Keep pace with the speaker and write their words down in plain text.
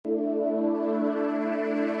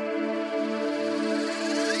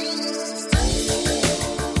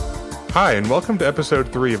Hi, and welcome to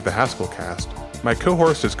episode 3 of the Haskell cast. My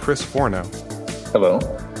co-host is Chris Forno. Hello.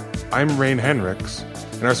 I'm Rain Henricks,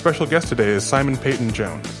 and our special guest today is Simon Peyton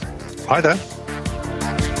Jones. Hi there.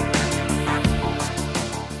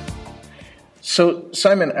 So,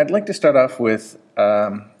 Simon, I'd like to start off with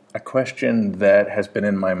a question that has been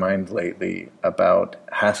in my mind lately about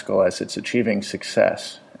Haskell as it's achieving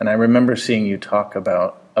success. And I remember seeing you talk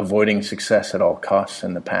about avoiding success at all costs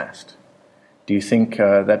in the past. Do you think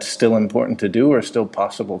that's still important to do or still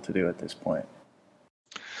possible to do at this point?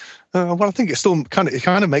 Well, I think it still kind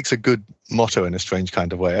of makes a good motto in a strange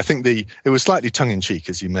kind of way. I think it was slightly tongue in cheek,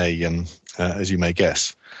 as you may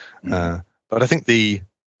guess. But I think the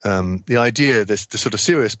idea, the sort of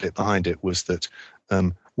serious bit behind it, was that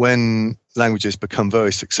when languages become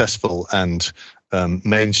very successful and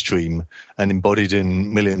mainstream and embodied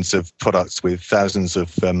in millions of products with thousands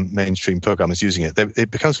of mainstream programmers using it,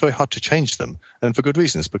 it becomes very hard to change them, and for good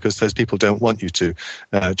reasons, because those people don't want you to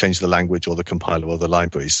change the language or the compiler or the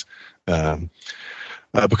libraries,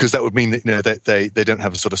 because that would mean that they don't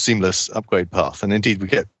have a sort of seamless upgrade path. And indeed, we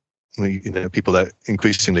get people are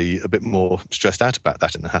increasingly a bit more stressed out about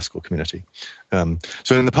that in the Haskell community.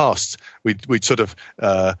 So in the past, we'd sort of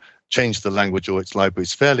changed the language or its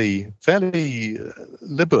libraries fairly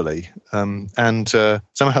liberally, and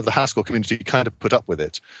somehow the Haskell community kind of put up with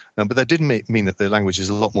it. But that did mean that the language is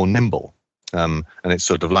a lot more nimble, and its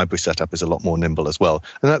sort of library setup is a lot more nimble as well.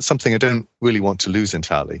 And that's something I don't really want to lose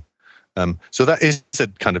entirely. So that is a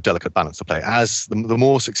kind of delicate balance to play. As the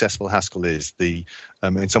more successful Haskell is,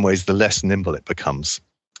 in some ways, the less nimble it becomes.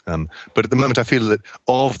 But at the moment, I feel that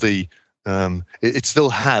it still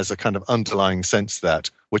has a kind of underlying sense that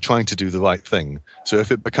we're trying to do the right thing. So if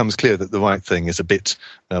it becomes clear that the right thing is a bit,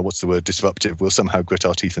 disruptive, we'll somehow grit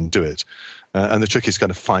our teeth and do it. And the trick is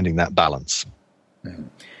kind of finding that balance. Mm-hmm.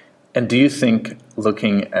 And do you think,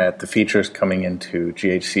 looking at the features coming into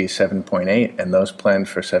GHC 7.8 and those planned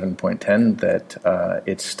for 7.10, that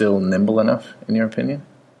it's still nimble enough, in your opinion?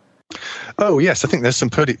 Oh, yes. I think there's some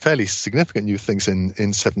fairly significant new things in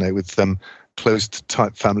 7.8 with closed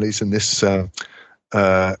type families and this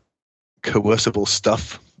coercible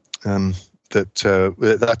stuff. That's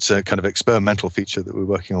a kind of experimental feature that we're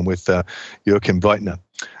working on with Joachim Breitner.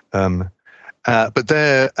 But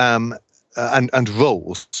there... and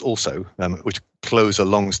roles also, which close a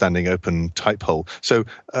long-standing open type hole. So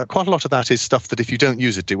quite a lot of that is stuff that if you don't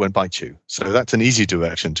use it, it won't bite you. So that's an easy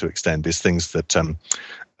direction to extend, is things that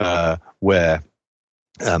where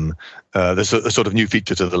there's a sort of new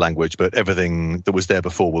feature to the language, but everything that was there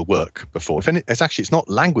before will work before. It's not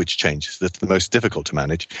language changes that's the most difficult to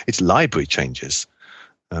manage, it's library changes.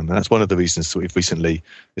 And that's one of the reasons that we've recently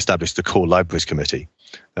established the Core Libraries Committee,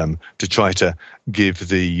 to try to give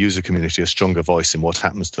the user community a stronger voice in what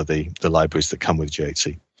happens to the libraries that come with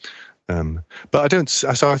GHC. But I don't.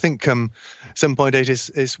 So I think 7.8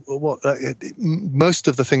 is what most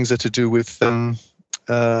of the things are to do with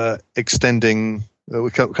extending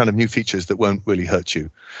kind of new features that won't really hurt you.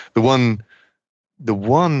 The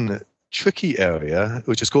one tricky area,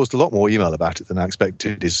 which has caused a lot more email about it than I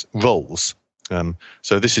expected, is roles.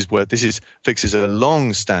 So this fixes a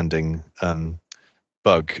long-standing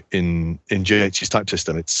bug in GHC's type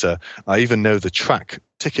system. It's I even know the track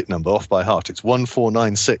ticket number off by heart. It's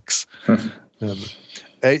 1496, and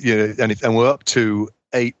we're up to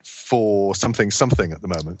 84 something at the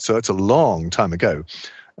moment. So it's a long time ago.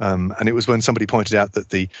 And it was when somebody pointed out that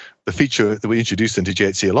the feature that we introduced into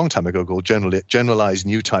GHC a long time ago, called generalized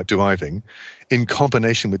new type deriving, in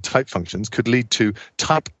combination with type functions, could lead to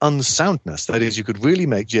type unsoundness. That is, you could really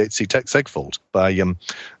make GHC text segfault by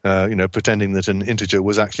pretending that an integer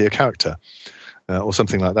was actually a character, or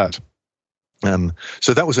something like that.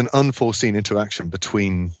 So that was an unforeseen interaction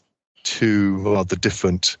between two rather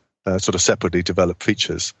different, sort of separately developed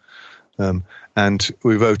features. And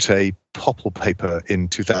we wrote a POPL paper in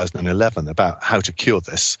 2011 about how to cure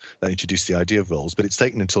this, that introduced the idea of roles, but it's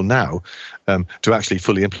taken until now to actually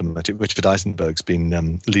fully implement it. Richard Eisenberg's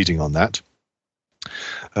been leading on that.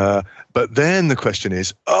 But then the question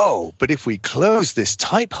is, but if we close this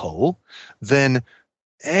type hole, then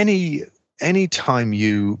any time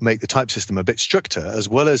you make the type system a bit stricter, as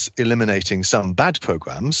well as eliminating some bad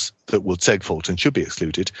programs that will segfault and should be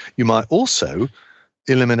excluded, you might also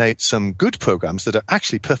eliminate some good programs that are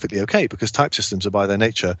actually perfectly okay, because type systems are by their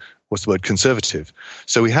nature, conservative.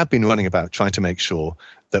 So we have been running about trying to make sure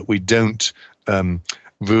that we don't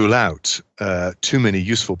rule out too many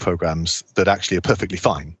useful programs that actually are perfectly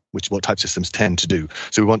fine, which is what type systems tend to do.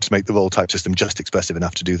 So we want to make the role type system just expressive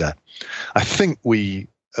enough to do that. I think we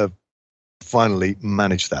have finally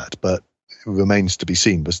managed that, but it remains to be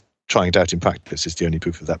seen. trying it out in practice is the only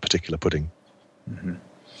proof of that particular pudding. Mm-hmm.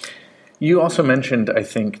 You also mentioned, I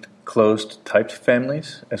think, closed typed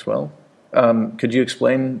families as well. Could you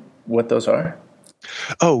explain what those are?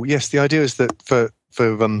 Oh, yes. The idea is that for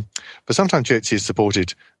sometimes GHC has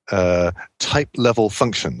supported type level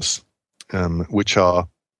functions, which are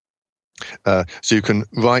so you can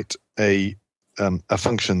write a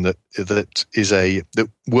function that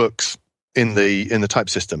works in the type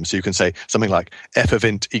system. So you can say something like f of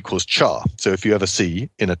int equals char. So if you ever see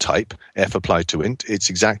in a type f applied to int, it's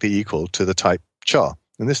exactly equal to the type char.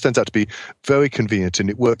 And this turns out to be very convenient, and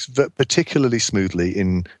it works particularly smoothly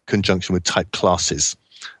in conjunction with type classes.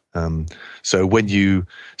 So when you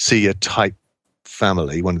see a type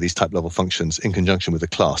family, one of these type level functions, in conjunction with a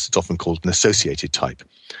class, it's often called an associated type.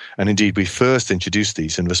 And indeed, we first introduced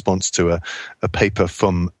these in response to a paper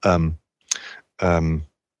from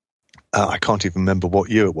I can't even remember what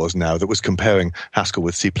year it was now, that was comparing Haskell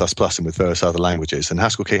with C++ and with various other languages. And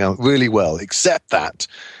Haskell came out really well, except that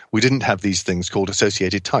we didn't have these things called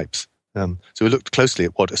associated types. So we looked closely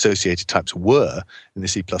at what associated types were in the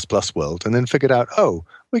C++ world and then figured out, oh,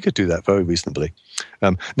 we could do that very reasonably.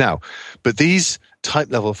 But these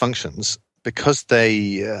type-level functions, because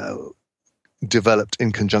they developed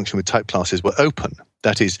in conjunction with type classes, were open.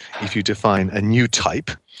 That is, if you define a new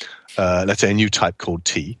type, let's say a new type called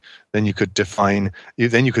T, then you could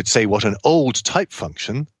say what an old type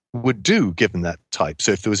function would do given that type.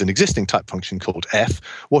 So if there was an existing type function called f,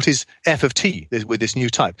 what is f of t with this new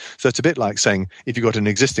type? So it's a bit like saying if you've got an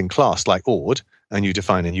existing class like ord and you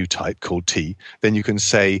define a new type called t, then you can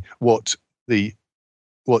say what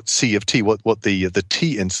C of t, what the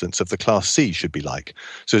t instance of the class C should be like.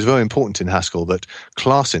 So it's very important in Haskell that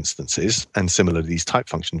class instances, and similarly these type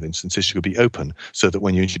function instances, should be open, so that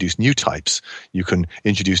when you introduce new types, you can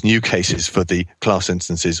introduce new cases for the class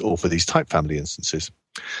instances or for these type family instances.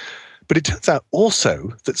 But it turns out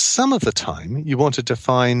also that some of the time you want to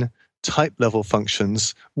define type level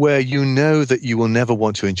functions where you know that you will never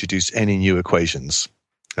want to introduce any new equations.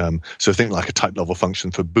 So think like a type level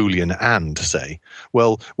function for Boolean and, say.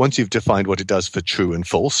 Well, once you've defined what it does for true and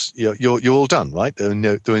false, you're all done, right? There are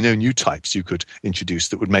no new types you could introduce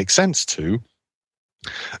that would make sense to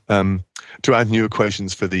add new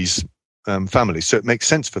equations for these families. So it makes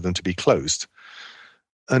sense for them to be closed.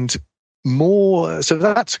 And so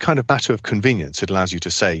that's a kind of matter of convenience. It allows you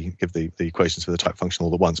to give the equations for the type function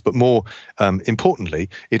all at once. But more importantly,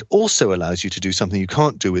 it also allows you to do something you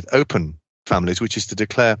can't do with open families, which is to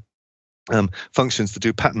declare functions that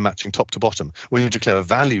do pattern matching top to bottom. When you declare a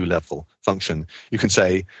value level function, you can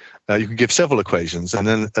say, you can give several equations, and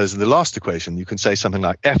then as the last equation, you can say something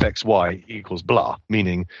like fxy equals blah,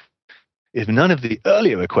 meaning if none of the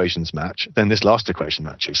earlier equations match, then this last equation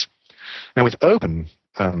matches. Now with open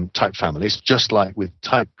type families, just like with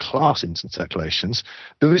type class instance declarations,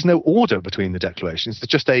 there is no order between the declarations.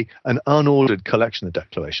 It's just an unordered collection of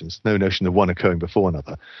declarations, no notion of one occurring before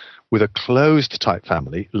another. With a closed type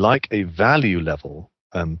family, like a value level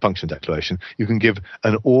function declaration, you can give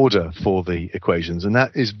an order for the equations, and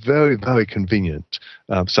that is very, very convenient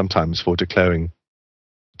sometimes for declaring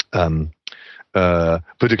a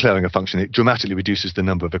function. It dramatically reduces the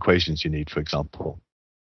number of equations you need, for example.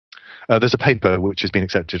 There's a paper which has been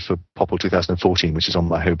accepted for POPL 2014, which is on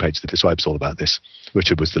my homepage, that describes all about this.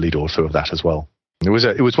 Richard was the lead author of that as well. It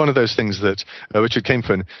was one of those things that Richard came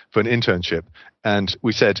for an internship, and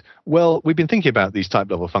we said, well, we've been thinking about these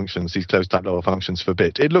type level functions, these closed type level functions for a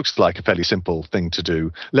bit. It looks like a fairly simple thing to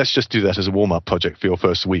do. Let's just do that as a warm-up project for your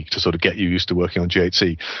first week to sort of get you used to working on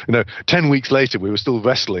GHC. 10 weeks later, we were still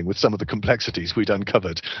wrestling with some of the complexities we'd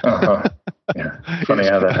uncovered. Uh-huh. Yeah, funny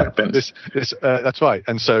how that happens. That's right.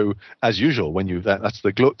 And so, as usual, that's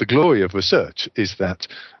the glory of research, is that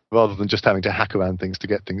rather than just having to hack around things to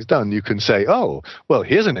get things done, you can say, oh, well,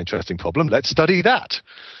 here's an interesting problem. Let's study that.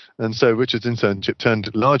 And so Richard's internship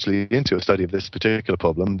turned largely into a study of this particular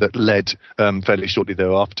problem that led fairly shortly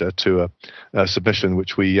thereafter to a submission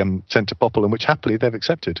which we sent to POPL, and which happily they've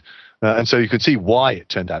accepted. And so you can see why it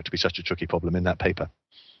turned out to be such a tricky problem in that paper.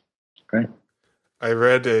 Great.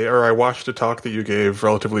 I watched a talk that you gave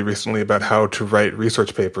relatively recently about how to write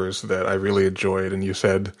research papers that I really enjoyed. And you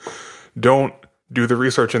said, don't do the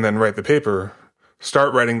research and then write the paper.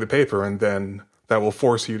 Start writing the paper, and then that will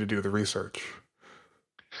force you to do the research.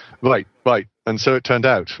 Right. And so it turned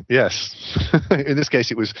out, yes. In this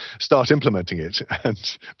case, it was start implementing it. And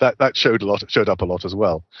that showed up a lot as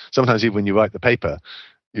well. Sometimes even when you write the paper,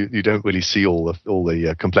 you don't really see all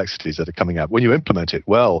the complexities that are coming out. When you implement it,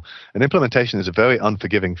 well, an implementation is a very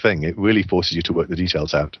unforgiving thing. It really forces you to work the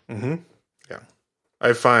details out. Mm-hmm. Yeah.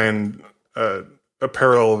 I find a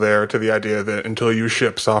parallel there to the idea that until you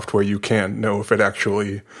ship software, you can't know if it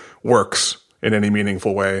actually works in any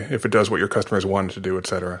meaningful way, if it does what your customers want it to do, et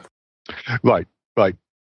cetera. Right.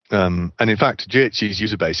 And in fact, GHC's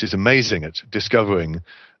user base is amazing at discovering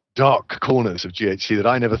dark corners of GHC that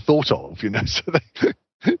I never thought of. So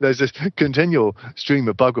there's this continual stream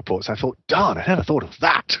of bug reports. I thought, darn, I never thought of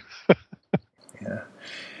that. Yeah.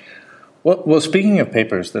 Well, speaking of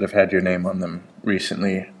papers that have had your name on them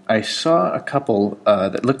recently, I saw a couple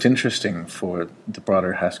that looked interesting for the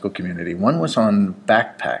broader Haskell community. One was on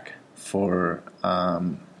Backpack for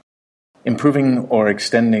improving or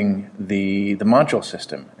extending the module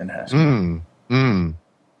system in Haskell.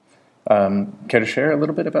 Care to share a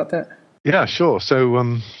little bit about that? Yeah, sure.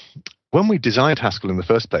 So when we designed Haskell in the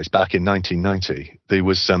first place back in 1990, there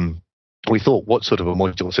was we thought, what sort of a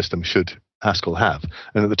module system should Haskell have?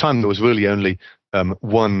 And at the time, there was really only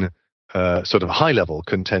one sort of high-level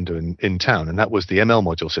contender in town, and that was the ML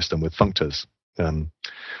module system with functors and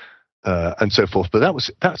so forth. But that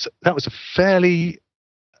was a fairly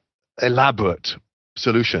elaborate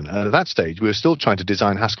solution. And at that stage, we were still trying to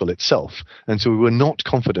design Haskell itself. And so we were not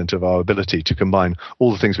confident of our ability to combine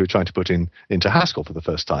all the things we were trying to put into Haskell for the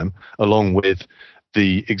first time, along with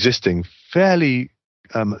the existing fairly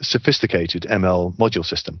sophisticated ML module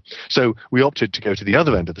system. So we opted to go to the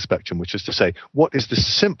other end of the spectrum, which is to say, what is the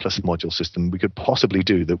simplest module system we could possibly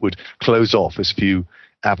do that would close off as few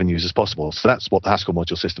avenues as possible? So that's what the Haskell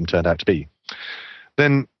module system turned out to be.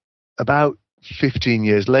 Then about 15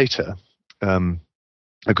 years later,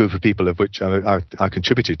 a group of people of which I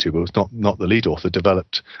contributed to, but was not the lead author,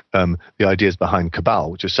 developed the ideas behind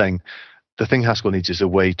Cabal, which is saying the thing Haskell needs is a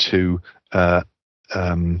way to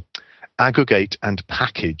aggregate and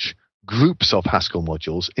package groups of Haskell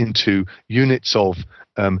modules into units of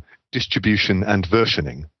distribution and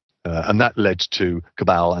versioning. And that led to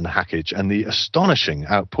Cabal and Hackage and the astonishing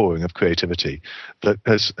outpouring of creativity that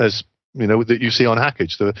has that you see on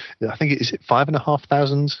Hackage. I think is it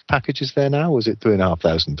 5,500 packages there now, or is it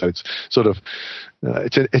 3,500? So it's sort of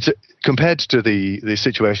compared to the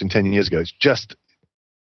situation 10 years ago, it's just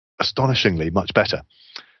astonishingly much better.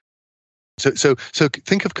 So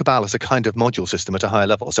think of Cabal as a kind of module system at a higher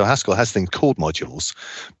level. So Haskell has things called modules,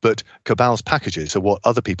 but Cabal's packages are what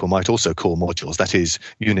other people might also call modules. That is,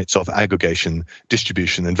 units of aggregation,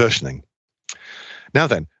 distribution, and versioning. Now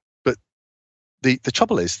then, but the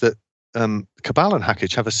trouble is that Cabal and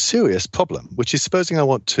Hackage have a serious problem, which is supposing I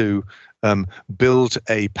want to build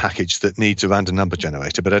a package that needs a random number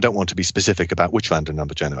generator, but I don't want to be specific about which random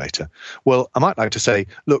number generator. Well, I might like to say,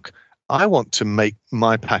 look, I want to make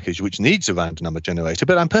my package which needs a random number generator,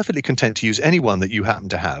 but I'm perfectly content to use any one that you happen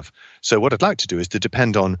to have. So what I'd like to do is to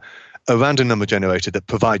depend on a random number generator that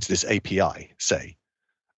provides this API, say.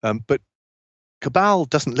 But Cabal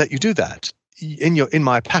doesn't let you do that. In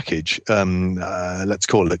my package, let's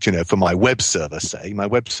call it, for my web server, say, my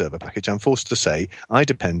web server package, I'm forced to say I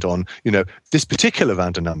depend on, this particular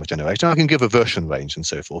random number generator. I can give a version range and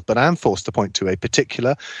so forth, but I am forced to point to a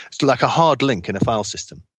particular, it's like a hard link in a file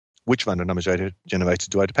system. Which random number generator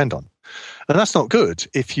do I depend on? And that's not good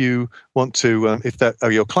if you want to,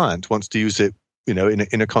 your client wants to use it,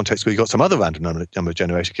 in a context where you've got some other random number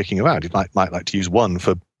generator kicking around. You might like to use one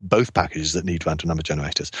for both packages that need random number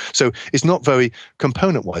generators. So it's not very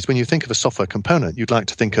component-wise. When you think of a software component, you'd like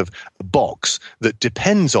to think of a box that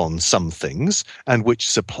depends on some things and which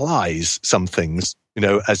supplies some things,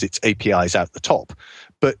 as its APIs out the top.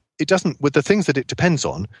 But it doesn't, with the things that it depends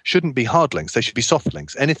on, shouldn't be hard links. They should be soft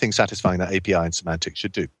links. Anything satisfying that API and semantics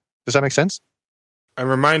should do. Does that make sense? I'm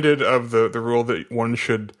reminded of the rule that one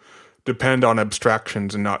should depend on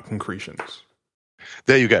abstractions and not concretions.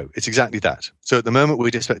 There you go. It's exactly that. So at the moment, we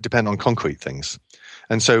depend on concrete things.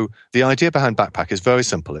 And so the idea behind Backpack is very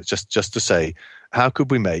simple. It's just to say, how could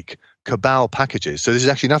we make Cabal packages? So this is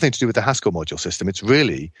actually nothing to do with the Haskell module system. It's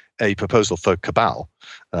really a proposal for Cabal,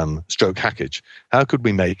 stroke Hackage. How could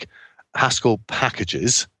we make Haskell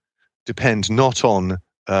packages depend not on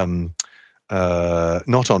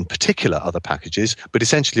particular other packages, but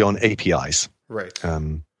essentially on APIs? Right.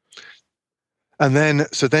 And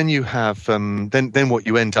then you have then what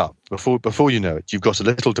you end up before you know it, you've got a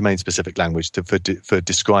little domain-specific language for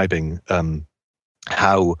describing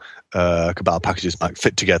how Cabal packages might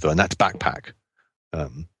fit together, and that's Backpack.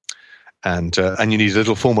 And you need a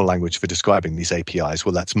little formal language for describing these APIs.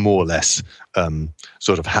 Well, that's more or less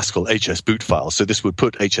sort of Haskell HS boot files. So this would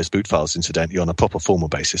put HS boot files, incidentally, on a proper formal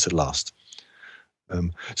basis at last.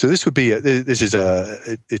 So this would be I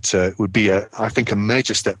think a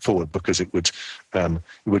major step forward, because it would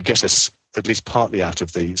get us at least partly out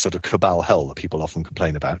of the sort of Cabal hell that people often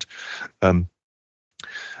complain about.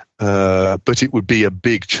 but it would be a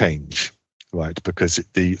big change, right? Because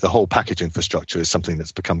the whole package infrastructure is something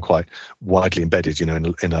that's become quite widely embedded, in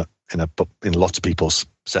lots of people's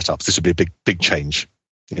setups. This would be a big change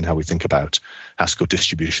in how we think about Haskell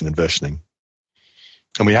distribution and versioning,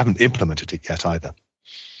 and we haven't implemented it yet either.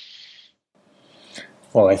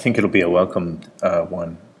 Well, I think it'll be a welcomed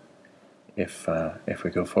one if we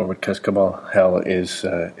go forward, because Cabal hell is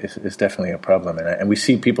definitely a problem, and we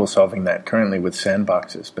see people solving that currently with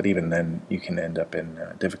sandboxes. But even then, you can end up in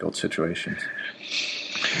difficult situations.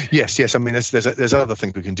 Yes. I mean, there's other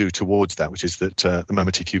things we can do towards that, which is that at the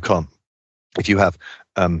moment, if you got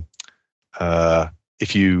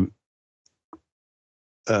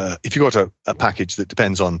a package that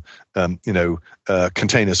depends on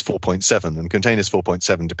containers 4.7, and containers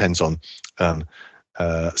 4.7 depends on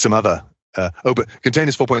some other. But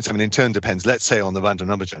containers 4.7 in turn depends, let's say, on the random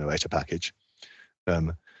number generator package.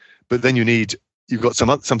 But then you've got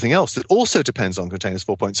something else that also depends on containers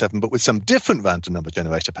 4.7, but with some different random number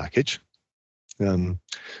generator package. Then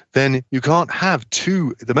you can't have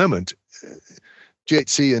two at the moment.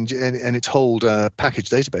 GHC and its whole package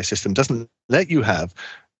database system doesn't let you have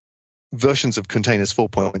versions of containers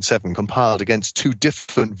 4.7 compiled against two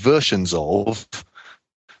different versions of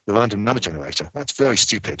the random number generator. That's very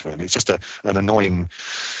stupid, really. It's just an annoying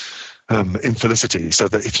infelicity. So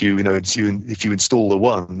that if you install the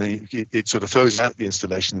one, it sort of throws out the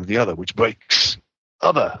installation of the other, which breaks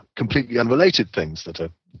other completely unrelated things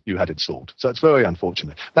that you had installed. So it's very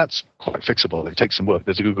unfortunate. That's quite fixable. It takes some work.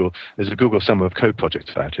 There's a Google Summer of Code project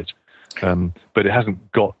about it, but it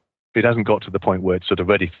hasn't got to the point where it's sort of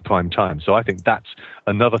ready for prime time. So I think that's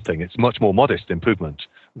another thing. It's much more modest improvement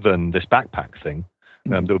than this backpack thing.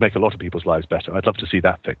 That would make a lot of people's lives better. I'd love to see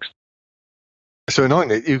that fixed. So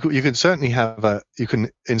annoyingly, you can certainly have you can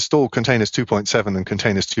install containers 2.7 and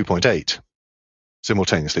containers 2.8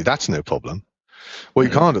 simultaneously. That's no problem. What you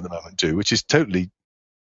can't at the moment do, which is totally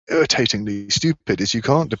irritatingly stupid, is you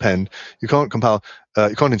can't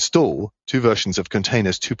install two versions of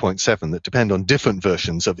containers 2.7 that depend on different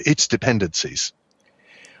versions of its dependencies.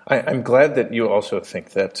 I'm glad that you also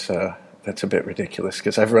think that's a bit ridiculous,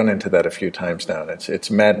 because I've run into that a few times now, and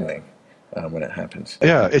it's maddening when it happens.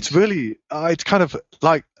 Yeah, it's really, it's kind of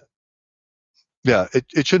like,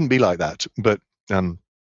 it shouldn't be like that, but and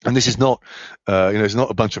this is not, it's not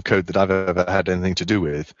a bunch of code that I've ever had anything to do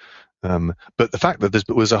with. But the fact that there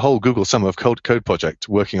was a whole Google Summer of Code project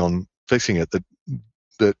working on fixing it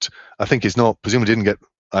that I think is not, presumably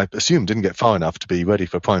didn't get far enough to be ready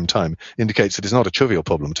for prime time, indicates that it's not a trivial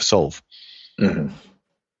problem to solve. Mm-hmm.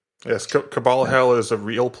 Yes, Cabal hell is a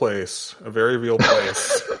real place, a very real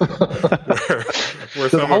place, where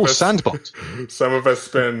the whole sandbox. Some of us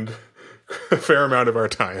spend a fair amount of our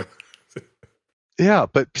time. Yeah,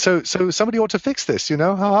 but so somebody ought to fix this.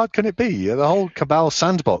 How hard can it be? The whole Cabal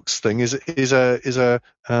sandbox thing is as I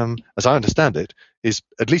understand it, is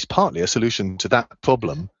at least partly a solution to that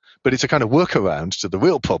problem, but it's a kind of workaround to the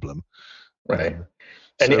real problem. Right,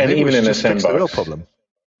 and even in a sandbox, the real problem.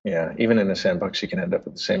 Yeah, even in a sandbox, you can end up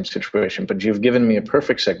with the same situation. But you've given me a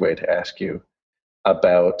perfect segue to ask you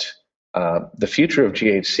about the future of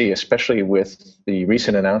GHC, especially with the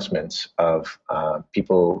recent announcements of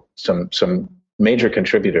people, some major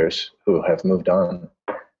contributors who have moved on.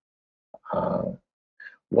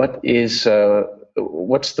 What's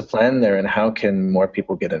the plan there, and how can more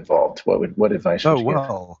people get involved? What advice would you give?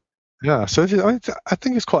 Well, yeah. So I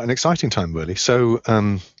think it's quite an exciting time, really. So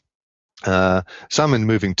Simon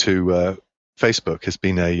moving to Facebook has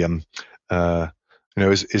been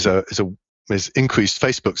has increased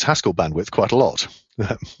Facebook's Haskell bandwidth quite a lot,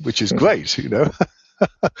 which is great,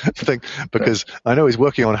 I think, because I know he's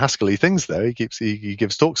working on Haskell-y things there. He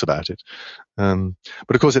gives talks about it,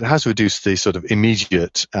 but of course it has reduced the sort of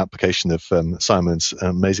immediate application of Simon's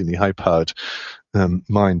amazingly high-powered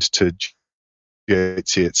mind to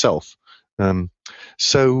GHC itself. But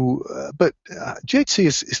GHC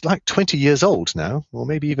is like 20 years old now, or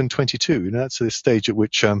maybe even 22. That's the stage at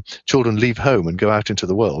which children leave home and go out into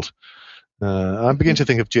the world. I'm beginning to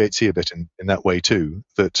think of GHC a bit in that way too.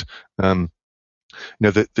 That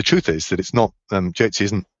the truth is that it's not GHC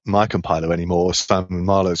isn't my compiler anymore, or Simon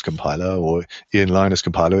Marlowe's compiler, or Ian Liner's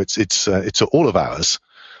compiler. It's all of ours.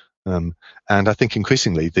 And I think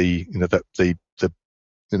increasingly the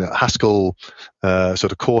Haskell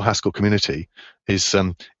sort of core Haskell community is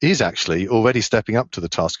actually already stepping up to the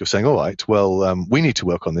task of saying, all right, well, we need to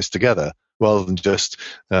work on this together, rather than just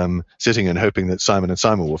sitting and hoping that Simon and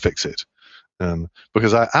Simon will fix it.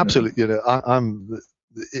 Because I absolutely, I'm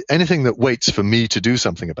anything that waits for me to do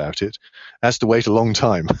something about it has to wait a long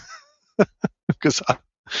time. Because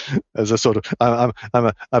as a sort of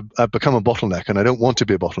I've become a bottleneck, and I don't want to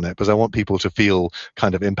be a bottleneck because I want people to feel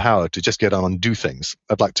kind of empowered to just get on and do things.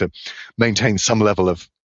 I'd like to maintain some level of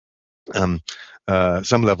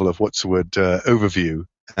what's the word, overview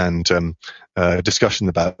and discussion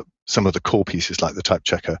about some of the core pieces like the type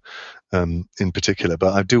checker in particular.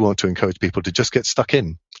 But I do want to encourage people to just get stuck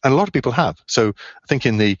in, and a lot of people have. So I think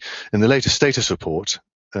in the latest status report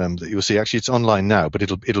that you'll see, actually it's online now, but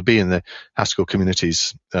it'll be in the Haskell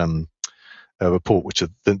communities report, which is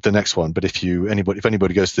the next one. But if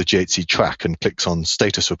anybody goes to the GHC track and clicks on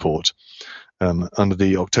status report, under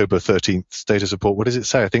the October 13th status report, what does it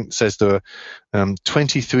say? I think it says there are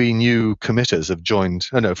 23 new committers have joined.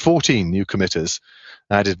 14 new committers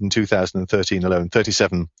added in 2013 alone,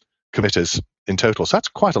 37 committers in total. So that's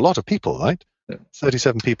quite a lot of people, right?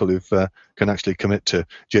 37 people who can actually commit to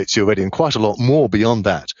GHC already, and quite a lot more beyond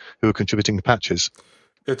that who are contributing to patches.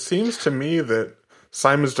 It seems to me that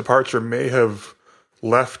Simon's departure may have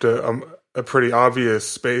left a pretty obvious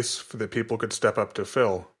space that people could step up to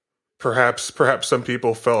fill. Perhaps some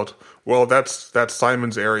people felt, well, that's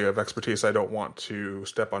Simon's area of expertise. I don't want to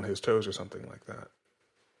step on his toes or something like that.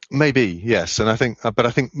 Maybe, yes, and I think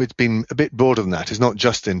it's been a bit broader than that. It's not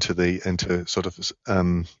just into sort of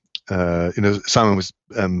Simon was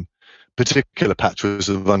particular patch was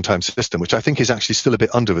a runtime system, which I think is actually still a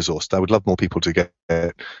bit under-resourced. I would love more people to get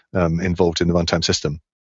involved in the runtime system.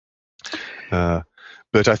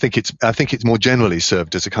 But I think it's more generally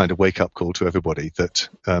served as a kind of wake-up call to everybody that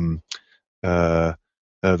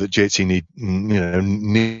that GHC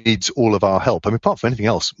needs all of our help. I mean, apart from anything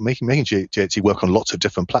else, making GHC work on lots of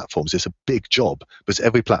different platforms is a big job, because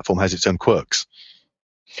every platform has its own quirks.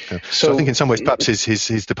 So I think in some ways, perhaps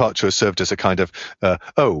his departure has served as a kind of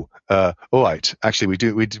all right. Actually, we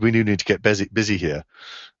do need to get busy here,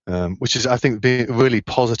 which is, I think, being a really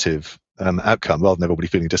positive outcome rather than everybody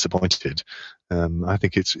feeling disappointed. I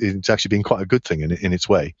think it's actually been quite a good thing in its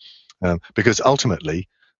way, because ultimately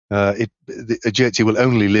a GHC will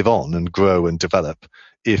only live on and grow and develop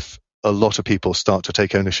if a lot of people start to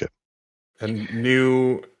take ownership. And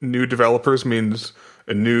new developers means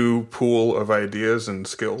a new pool of ideas and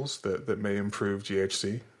skills that may improve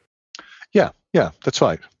GHC. Yeah, that's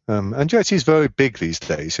right. And GHC is very big these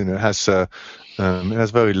days. It has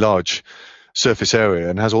very large surface area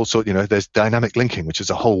and has also, there's dynamic linking, which is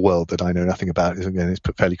a whole world that I know nothing about. Again, it's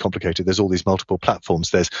fairly complicated. There's all these multiple platforms.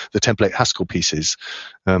 There's the template Haskell pieces.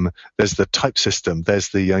 There's the type system. There's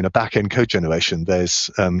the back-end code generation. There's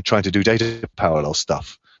trying to do data parallel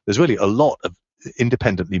stuff. There's really a lot of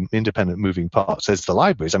independent moving parts. There's the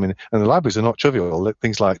libraries. I mean, and the libraries are not trivial.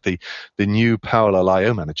 Things like the new parallel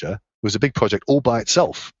I/O manager was a big project all by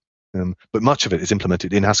itself, but much of it is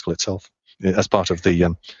implemented in Haskell itself as part of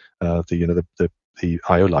the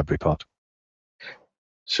I/O library part.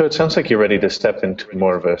 So it sounds like you're ready to step into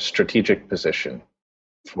more of a strategic position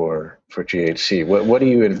for GHC. What do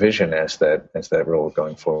you envision as that role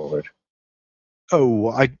going forward? Oh,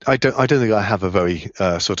 I don't think I have a very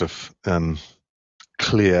sort of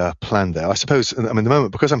clear plan there. I suppose, I mean, at the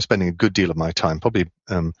moment, because I'm spending a good deal of my time, probably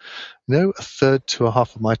a third to a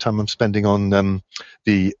half of my time I'm spending on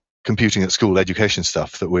the computing at school education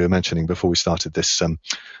stuff that we were mentioning before we started this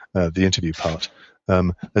the interview part.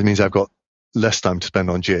 That means I've got less time to spend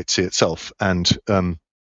on GHC itself, and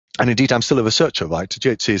indeed, I'm still a researcher, right?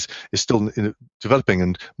 GHC is still developing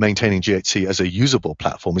and maintaining GHC as a usable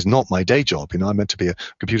platform is not my day job. I'm meant to be a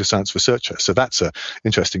computer science researcher, so that's an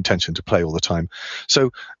interesting tension to play all the time.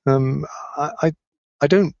 So I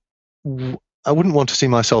wouldn't want to see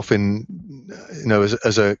myself in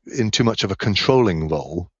in too much of a controlling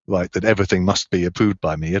role, right? That everything must be approved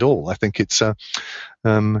by me at all. I think it's I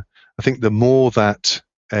think the more that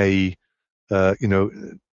a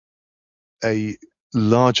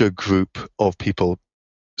larger group of people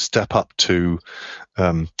step up to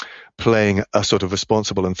playing a sort of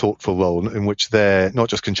responsible and thoughtful role in which they're not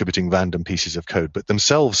just contributing random pieces of code, but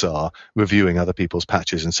themselves are reviewing other people's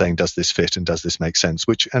patches and saying, does this fit and does this make sense?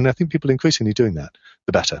 And I think people are increasingly doing that,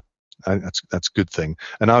 the better. That's a good thing.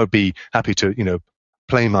 And I would be happy to,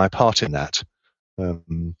 play my part in that,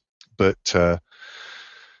 but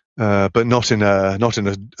not in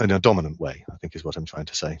a dominant way, I think is what I'm trying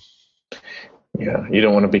to say. Yeah, you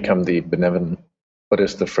don't want to become the benevolent. What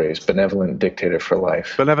is the phrase? Benevolent dictator for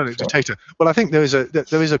life. Benevolent dictator. Well, I think there is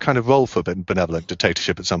a kind of role for benevolent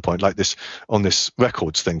dictatorship at some point, like this on this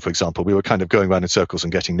records thing, for example. We were kind of going around in circles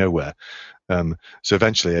and getting nowhere. So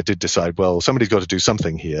eventually, I did decide, well, somebody's got to do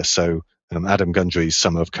something here. So Adam Gundry's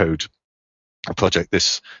Summer of Code project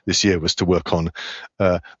this year was to work on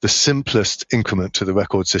the simplest increment to the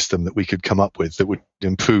record system that we could come up with that would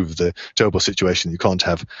improve the terrible situation. You can't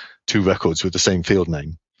have two records with the same field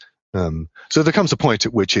name. So there comes a point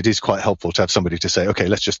at which it is quite helpful to have somebody to say, okay,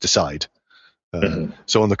 let's just decide.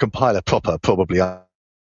 So on the compiler proper, probably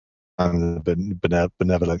I'm the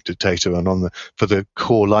benevolent dictator, and for the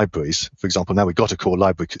core libraries, for example, now we've got a core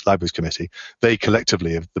libraries committee. They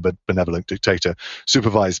collectively are the benevolent dictator,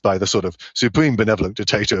 supervised by the sort of supreme benevolent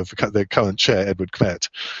dictator of their current chair, Edward Kmet.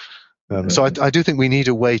 So I do think we need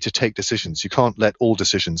a way to take decisions. You can't let all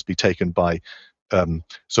decisions be taken by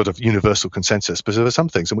sort of universal consensus, because there are some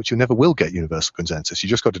things in which you never will get universal consensus. You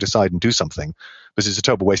just got to decide and do something, because it's a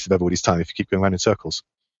terrible waste of everybody's time if you keep going around in circles.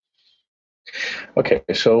 Okay,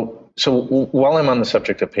 so while I'm on the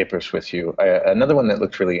subject of papers with you, another one that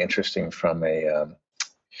looked really interesting from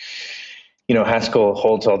Haskell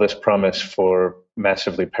holds all this promise for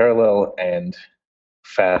massively parallel and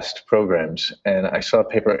fast programs, and I saw a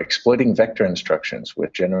paper exploiting vector instructions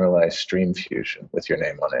with generalized stream fusion with your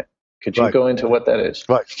name on it. Could you go into what that is?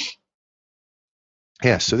 Right.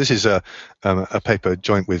 Yes, so this is a paper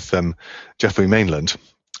joint with Jeffrey Mainland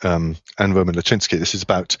and Roman Lachinsky. This is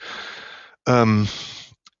about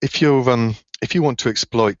if you want to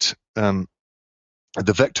exploit the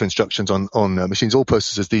vector instructions on machines. All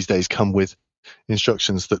processors these days come with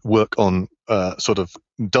instructions that work on sort of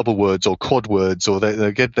double words or quad words, or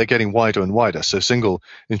they're getting wider and wider. So single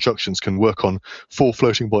instructions can work on 4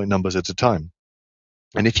 floating point numbers at a time.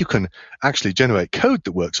 And if you can actually generate code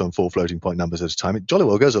that works on 4 floating point numbers at a time, it jolly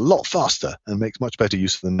well goes a lot faster and makes much better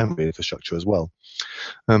use of the memory infrastructure as well.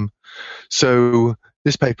 So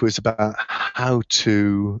this paper is about how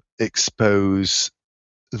to expose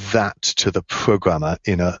that to the programmer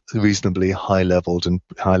in a reasonably high level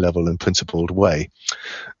and principled way.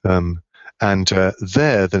 There,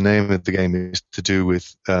 the name of the game is to do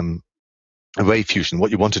with array fusion.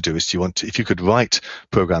 What you want to do is if you could write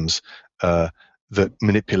programs that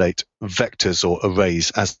manipulate vectors or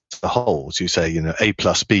arrays as a whole. So you say, A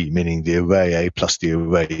plus B, meaning the array A plus the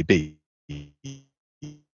array B.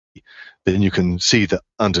 Then you can see that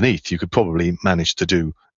underneath you could probably manage to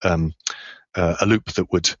do a loop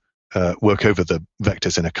that would work over the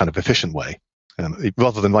vectors in a kind of efficient way,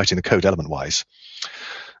 rather than writing the code element-wise.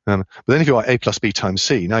 But then if you write A plus B times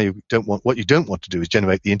C, now what you don't want to do is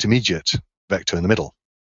generate the intermediate vector in the middle.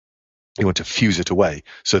 You want to fuse it away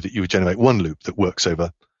so that you would generate one loop that works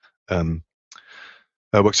over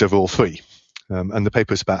all 3. And the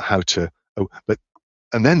paper is about how to.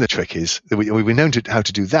 And then the trick is that we've known how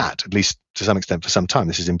to do that, at least to some extent, for some time.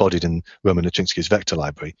 This is embodied in Roman Lachinsky's vector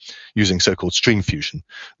library using so-called stream fusion.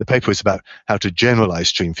 The paper is about how to generalize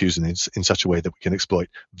stream fusion in such a way that we can exploit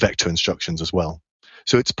vector instructions as well.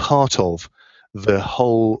 So it's part of the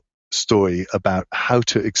whole story about how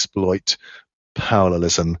to exploit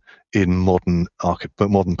parallelism in modern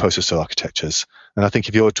processor architectures. And I think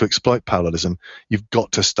if you were to exploit parallelism, you've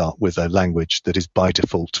got to start with a language that is by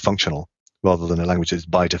default functional, rather than a language that is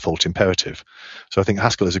by default imperative. So I think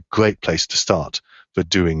Haskell is a great place to start for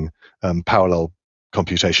doing parallel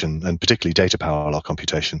computation, and particularly data parallel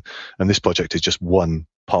computation. And this project is just one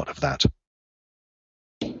part of that.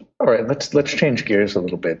 All right, let's change gears a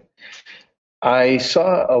little bit. I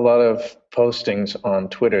saw a lot of postings on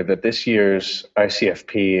Twitter that this year's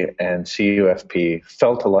ICFP and CUFP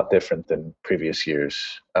felt a lot different than previous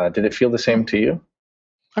years. Did it feel the same to you?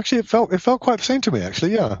 Actually, it felt quite the same to me.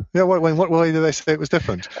 Actually, yeah. What way did they say it was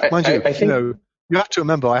different? Mind you, I think, you have to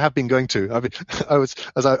remember, I have been going to.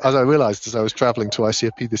 As I realised as I was travelling to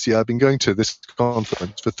ICFP this year, I've been going to this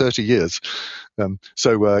conference for 30 years.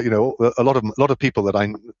 So a lot of people that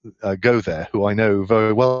I go there who I know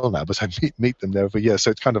very well now, but I meet them there every year.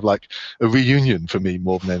 So it's kind of like a reunion for me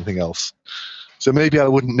more than anything else. So maybe I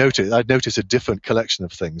wouldn't notice. I'd notice a different collection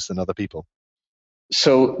of things than other people.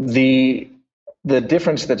 So the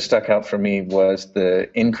difference that stuck out for me was the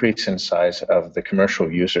increase in size of the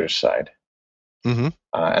commercial users side. Mm-hmm.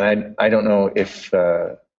 And I don't know if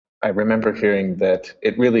I remember hearing that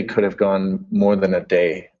it really could have gone more than a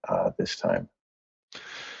day this time.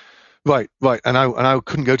 Right, and I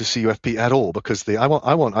couldn't go to CUFP at all because I want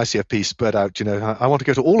ICFP spread out. I want to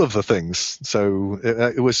go to all of the things. So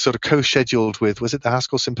it was sort of co-scheduled with, was it the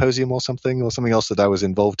Haskell Symposium or something else that I was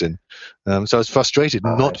involved in. So I was frustrated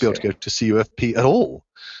not to be able to go to CUFP at all.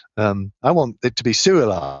 I want it to be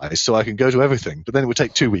serialized so I can go to everything, but then it would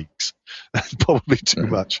take 2 weeks. Probably too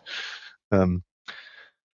much. No,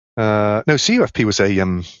 CUFP was we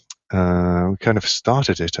kind of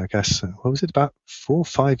started it, I guess. What was it, about 4 or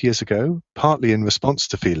 5 years ago? Partly in response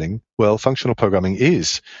to feeling, well, functional programming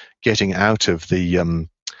is getting out of the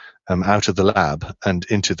out of the lab and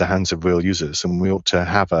into the hands of real users. And we ought to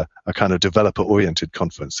have a kind of developer-oriented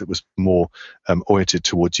conference that was more oriented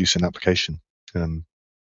towards use and application.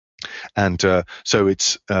 So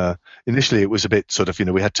it's initially it was a bit sort of,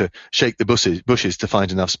 we had to shake the bushes to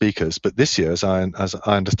find enough speakers. But this year, as I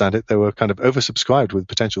understand it, they were kind of oversubscribed with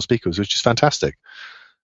potential speakers, which is fantastic.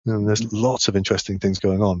 And there's lots of interesting things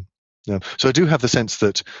going on. So I do have the sense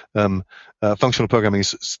that functional programming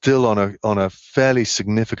is still on a fairly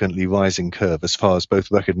significantly rising curve as far as both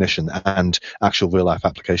recognition and actual real life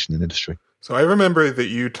application in industry. So I remember that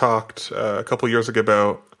you talked a couple years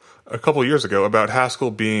ago about Haskell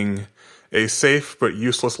being a safe but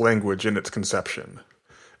useless language in its conception,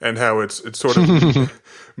 and how it's sort of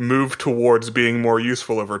moved towards being more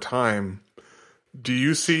useful over time. Do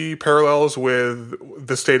you see parallels with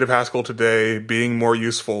the state of Haskell today being more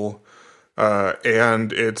useful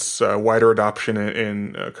and its wider adoption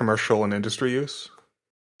in commercial and industry use?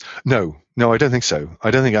 No, I don't think so. I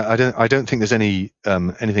don't think there's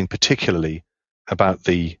anything particularly about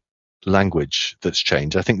the language that's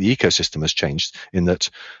changed. I think the ecosystem has changed in that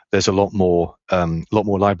there's a lot more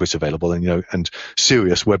libraries available, and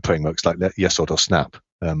serious web frameworks like Yesod or Snap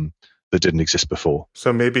that didn't exist before.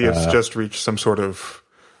 So maybe it's just reached some sort of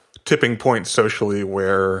tipping point socially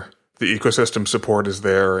where the ecosystem support is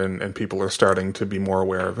there and people are starting to be more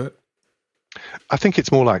aware of it. I think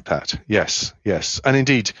it's more like that. Yes. And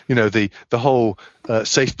indeed, the whole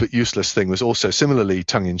safe but useless thing was also similarly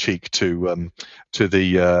tongue in cheek to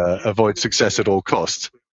the avoid success at all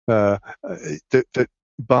costs. When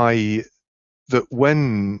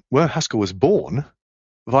Haskell was born,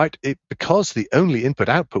 right, because the only input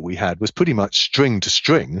output we had was pretty much string to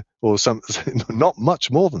string, or not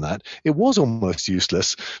much more than that. It was almost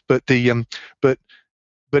useless, but but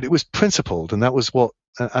it was principled, and that was what.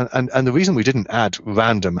 And the reason we didn't add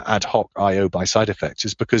random ad hoc I/O by side effects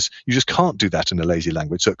is because you just can't do that in a lazy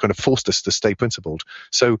language. So it kind of forced us to stay principled.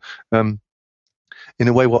 So in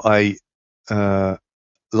a way, what I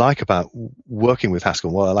like about working with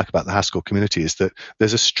Haskell, what I like about the Haskell community is that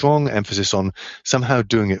there's a strong emphasis on somehow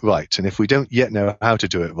doing it right. And if we don't yet know how to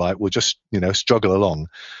do it right, we'll just, struggle along.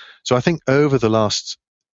 So I think over the last,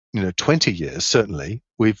 20 years, certainly,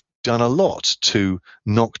 we've done a lot to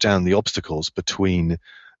knock down the obstacles between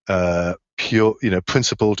pure,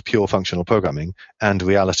 principled, pure functional programming and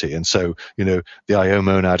reality. And so, the I/O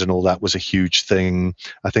monad and all that was a huge thing.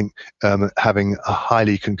 I think having a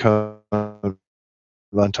highly concurrent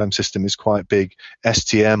runtime system is quite big.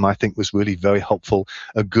 STM, I think, was really very helpful.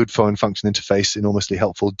 A good foreign function interface, enormously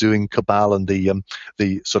helpful. Doing Cabal and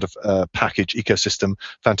the sort of package ecosystem,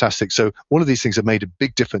 fantastic. So all of these things have made a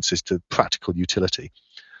big differences to practical utility.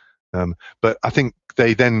 But I think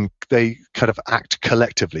they kind of act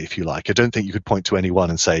collectively, if you like. I don't think you could point to any one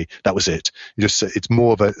and say that was it. It's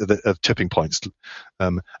more of tipping points.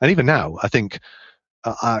 And even now, I think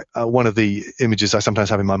one of the images I sometimes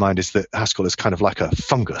have in my mind is that Haskell is kind of like a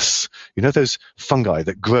fungus. Those fungi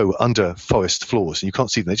that grow under forest floors and you can't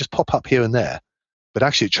see them. They just pop up here and there. But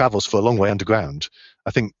actually it travels for a long way underground.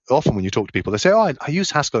 I think often when you talk to people, they say, I use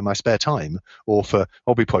Haskell in my spare time or for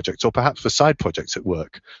hobby projects or perhaps for side projects at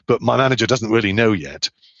work, but my manager doesn't really know yet.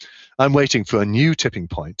 I'm waiting for a new tipping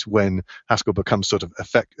point when Haskell becomes sort of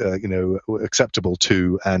acceptable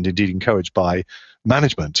to and indeed encouraged by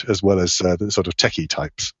management as well as the sort of techie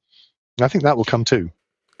types. I think that will come too.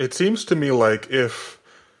 It seems to me like if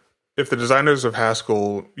the designers of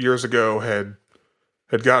Haskell years ago had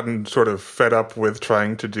gotten sort of fed up with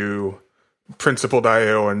trying to do principled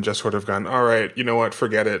I/O and just sort of gone, all right, you know what,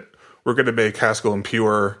 forget it. We're going to make Haskell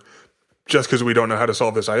impure just because we don't know how to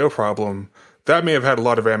solve this I/O problem. That may have had a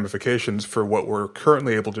lot of ramifications for what we're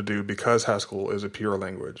currently able to do because Haskell is a pure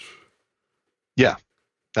language. Yeah,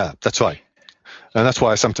 that's right. And that's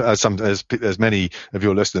why as many of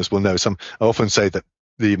your listeners will know, I often say that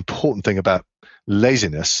the important thing about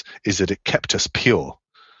laziness is that it kept us pure.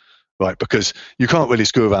 Right, because you can't really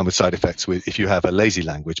screw around with side effects if you have a lazy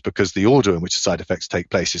language, because the order in which the side effects take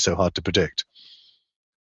place is so hard to predict.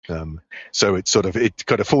 So it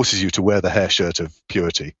kind of forces you to wear the hair shirt of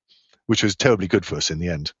purity, which was terribly good for us in the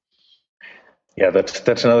end. Yeah,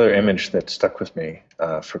 that's another image that stuck with me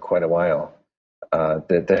for quite a while.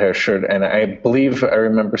 The hair shirt, and I believe I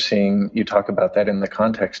remember seeing you talk about that in the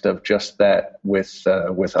context of just that with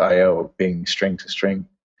I/O being string to string.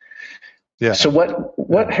 Yeah. So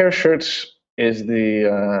what hair shirts is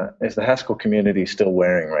the Haskell community still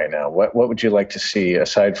wearing right now? What would you like to see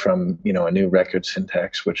aside from a new record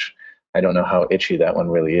syntax, which I don't know how itchy that one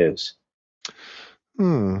really is.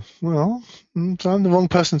 Well, I'm the wrong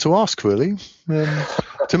person to ask, really.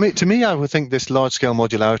 To me, I would think this large-scale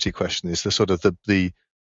modularity question is the sort of the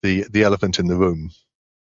the elephant in the room,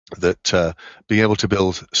 that being able to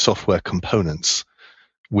build software components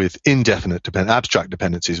with abstract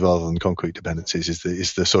dependencies rather than concrete dependencies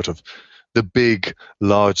is the sort of the big,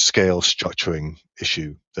 large scale structuring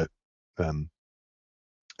issue that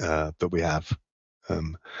we have.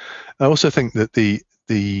 I also think that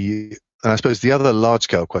and I suppose the other large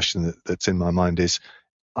scale question that's in my mind is,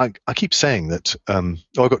 I keep saying that,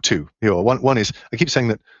 I've got two. One is, I keep saying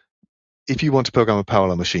that if you want to program a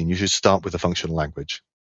parallel machine, you should start with a functional language.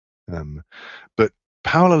 But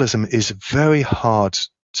parallelism is a very hard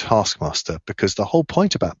taskmaster, because the whole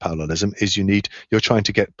point about parallelism is you're trying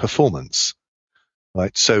to get performance,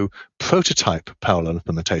 right? So prototype parallel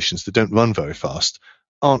implementations that don't run very fast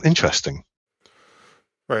aren't interesting.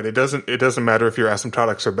 Right. It doesn't matter if your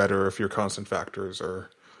asymptotics are better, or if your constant factors are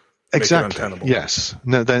exactly untenable. Yes.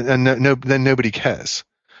 Then nobody cares.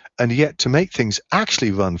 And yet, to make things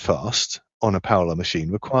actually run fast on a parallel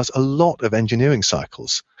machine requires a lot of engineering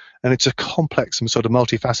cycles. And it's a complex and sort of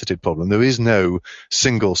multifaceted problem. There is no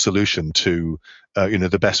single solution to,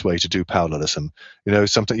 the best way to do parallelism.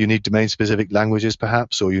 Something you need domain-specific languages,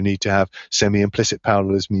 perhaps, or you need to have semi-implicit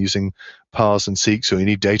parallelism using pars and seeks, or you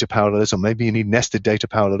need data parallelism. Maybe you need nested data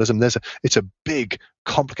parallelism. It's a big,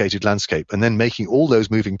 complicated landscape, and then making all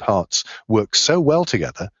those moving parts work so well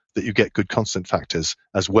together that you get good constant factors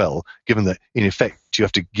as well, given that in effect you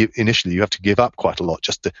have to give up quite a lot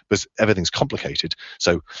because everything's complicated.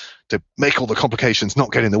 So to make all the complications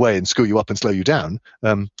not get in the way and screw you up and slow you down,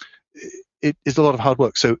 it is a lot of hard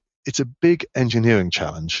work. So it's a big engineering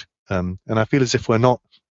challenge, and I feel as if we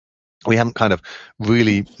haven't kind of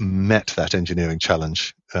really met that engineering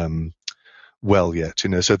challenge well yet.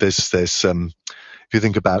 So there's if you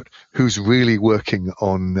think about who's really working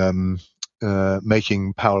on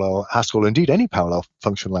making parallel Haskell, indeed any parallel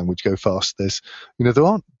functional language, go fast, there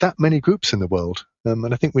aren't that many groups in the world,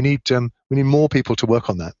 and I think we need more people to work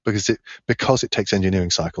on that, because it takes engineering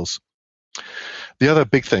cycles. The other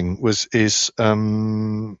big thing is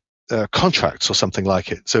contracts or something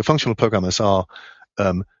like it. So functional programmers are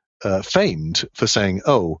famed for saying,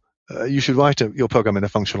 you should write your program in a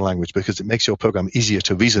functional language because it makes your program easier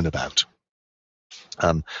to reason about.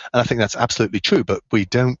 And I think that's absolutely true, but we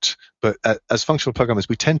don't. But as functional programmers,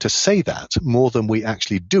 we tend to say that more than we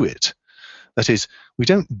actually do it. That is, we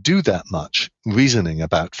don't do that much reasoning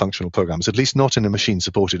about functional programs, at least not in a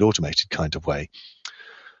machine-supported automated kind of way.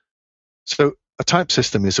 So a type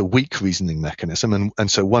system is a weak reasoning mechanism, and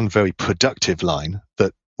so one very productive line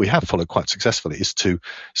that we have followed quite successfully is to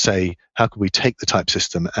say, how can we take the type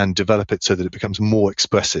system and develop it so that it becomes more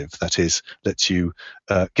expressive? That is,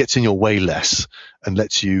 gets in your way less and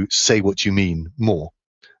lets you say what you mean more.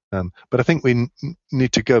 But I think we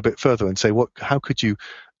need to go a bit further and say, how could you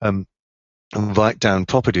write down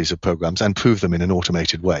properties of programs and prove them in an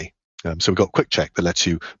automated way? So we've got quick check that lets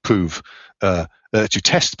you prove, lets you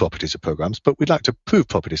test properties of programs, but we'd like to prove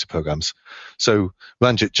properties of programs. So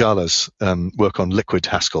Ranjit Jala's work on liquid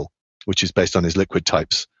Haskell, which is based on his liquid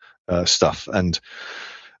types stuff, and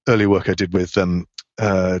earlier work I did with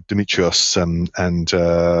Dimitrios and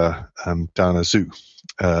Dana Zhu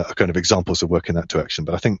are kind of examples of work in that direction.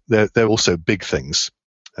 But I think they're also big things.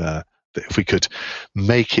 That if we could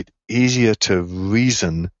make it easier to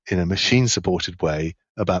reason in a machine-supported way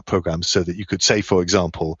about programs, so that you could say, for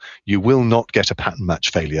example, you will not get a pattern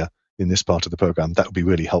match failure in this part of the program, that would be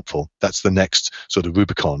really helpful. That's the next sort of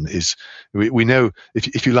Rubicon. Is we know,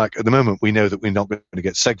 if you like, at the moment we know that we're not going to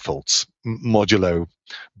get seg faults, modulo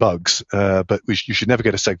bugs, but you should never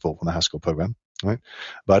get a seg fault on a Haskell program, right?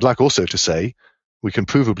 But I'd like also to say we can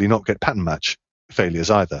provably not get pattern match failures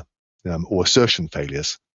either, or assertion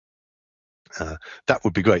failures. That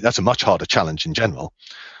would be great. That's a much harder challenge in general.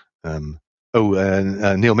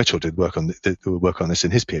 Neil Mitchell did work on this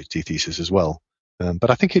in his PhD thesis as well. But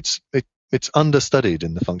I think it's understudied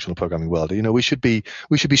in the functional programming world. We should be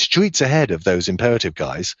streets ahead of those imperative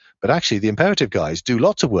guys. But actually, the imperative guys do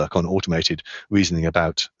lots of work on automated reasoning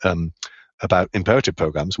about imperative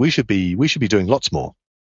programs. We should be doing lots more.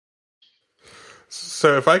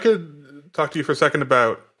 So, if I could talk to you for a second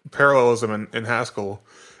about parallelism in Haskell,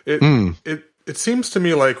 it seems to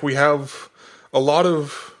me like we have a lot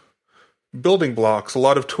of building blocks, a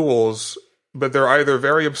lot of tools, but they're either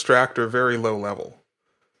very abstract or very low level.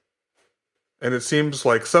 And it seems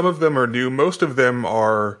like some of them are new. Most of them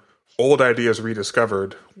are old ideas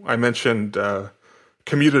rediscovered. I mentioned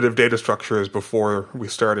commutative data structures before we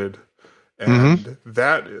started. And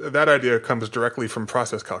that idea comes directly from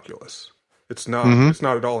process calculus. It's not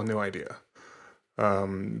at all a new idea.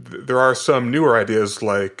 There are some newer ideas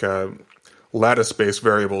like lattice-based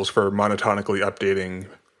variables for monotonically updating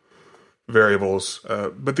variables.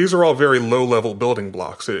 But these are all very low-level building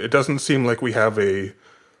blocks. It doesn't seem like we have a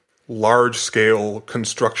large-scale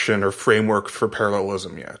construction or framework for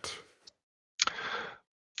parallelism yet.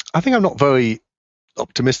 I think I'm not very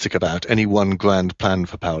optimistic about any one grand plan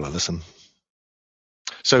for parallelism.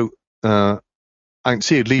 So I can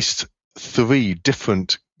see at least 3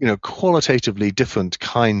 different, qualitatively different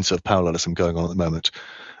kinds of parallelism going on at the moment.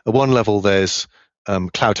 At one level, there's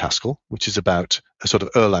Cloud Haskell, which is about a sort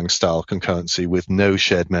of Erlang-style concurrency with no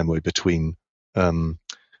shared memory between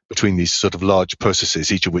these sort of large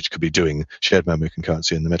processes, each of which could be doing shared memory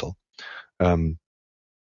concurrency in the middle.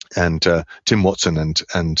 And Tim Watson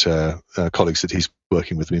and colleagues that he's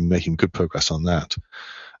working with have been making good progress on that.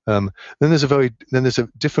 Then there's a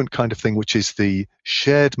different kind of thing, which is the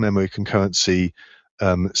shared memory concurrency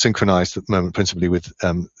synchronized at the moment principally with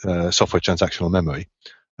software transactional memory.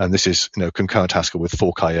 And this is, concurrent Haskell with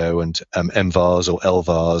fork IO and mvars or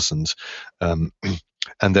lvars,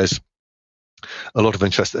 and there's a lot of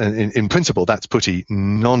interest. In principle, that's pretty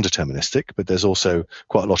non-deterministic, but there's also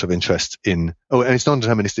quite a lot of interest and it's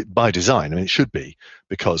non-deterministic by design. I mean, it should be,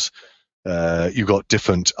 because you've got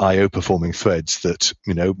different IO performing threads that,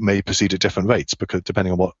 may proceed at different rates because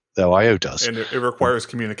depending on what their IO does. And it requires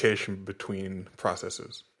communication between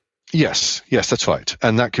processes. Yes, that's right.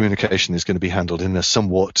 And that communication is going to be handled in a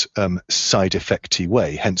somewhat side effecty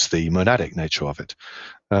way, hence the monadic nature of it.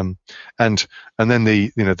 And then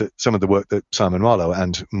some of the work that Simon Marlowe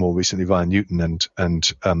and more recently Ryan Newton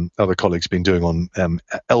and other colleagues have been doing on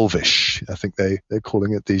Elvish, I think they're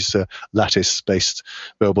calling it, these lattice-based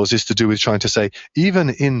variables, is to do with trying to say, even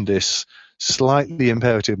in this slightly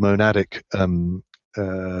imperative monadic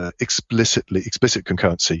explicit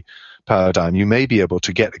concurrency paradigm, you may be able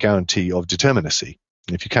to get a guarantee of determinacy.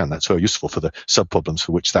 And if you can, that's very useful for the subproblems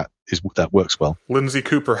for which that works well. Lindsay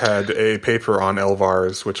Cooper had a paper on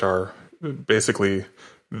LVARs, which are basically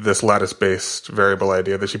this lattice-based variable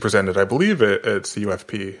idea that she presented, I believe, at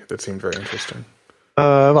CUFP, that seemed very interesting.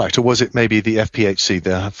 Right, or was it maybe the FPHC,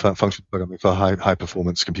 the functional programming for high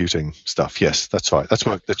performance computing stuff? Yes, that's right. That's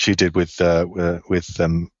what that she did with Ryan,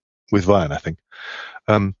 I think.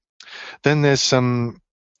 Then there's some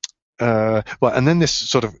and then this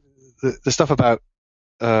sort of the stuff about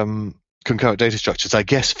concurrent data structures, I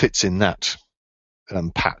guess, fits in that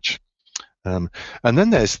patch. And then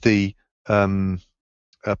there's the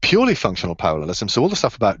purely functional parallelism. So all the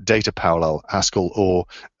stuff about data parallel Haskell or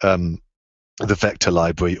the vector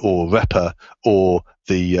library or REPA or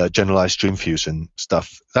the generalized stream fusion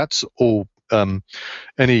stuff, that's all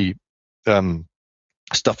any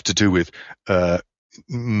stuff to do with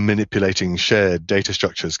manipulating shared data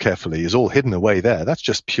structures carefully is all hidden away there. That's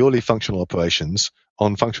just purely functional operations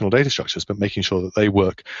on functional data structures, but making sure that they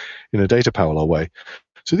work in a data parallel way.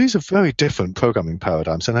 So these are very different programming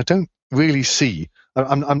paradigms, and I don't really see,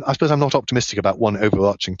 I suppose I'm not optimistic about one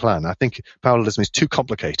overarching plan. I think parallelism is too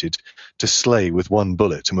complicated to slay with one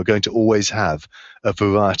bullet, and we're going to always have a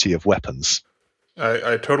variety of weapons.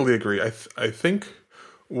 I totally agree. I think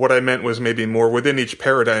what I meant was maybe more within each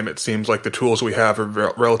paradigm, it seems like the tools we have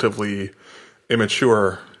are relatively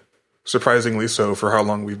immature, surprisingly so for how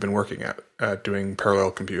long we've been working at doing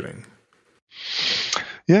parallel computing.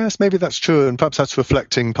 Yes, maybe that's true, and perhaps that's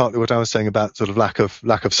reflecting partly what I was saying about sort of lack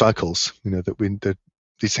of cycles. That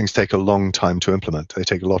these things take a long time to implement; they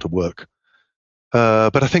take a lot of work.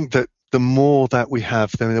 But I think that the more that we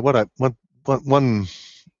have,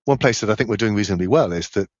 one place that I think we're doing reasonably well is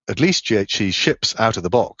that at least GHC ships out of the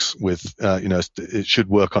box with, it should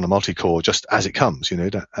work on a multi-core just as it comes,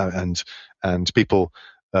 and people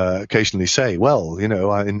occasionally say, well,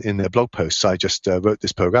 in their blog posts, I just wrote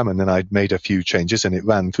this program and then I made a few changes and it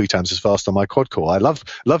ran 3 times as fast on my quad core. I love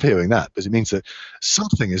hearing that, because it means that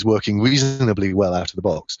something is working reasonably well out of the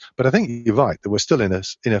box. But I think you're right that we're still in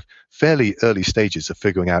a fairly early stages of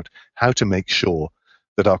figuring out how to make sure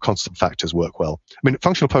that our constant factors work well. I mean,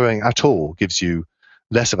 functional programming at all gives you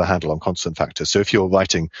less of a handle on constant factors. So if you're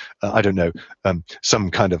writing,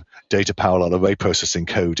 some kind of data parallel array processing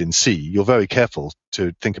code in C, you're very careful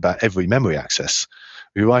to think about every memory access.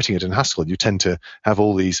 If you're writing it in Haskell, you tend to have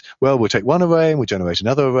all these, well, we'll take one array and we'll generate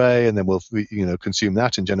another array, and then we'll consume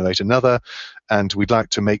that and generate another. And we'd like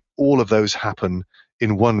to make all of those happen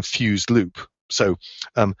in one fused loop. So,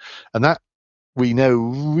 and that, we know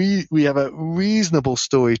we have a reasonable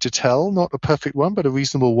story to tell, not a perfect one, but a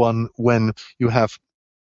reasonable one when you have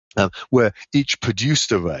where each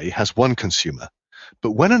produced array has one consumer.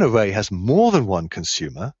 But when an array has more than one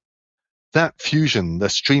consumer, that fusion, the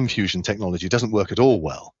stream fusion technology, doesn't work at all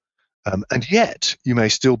well. And yet, you may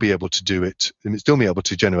still be able to do it, and still be able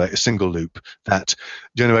to generate a single loop that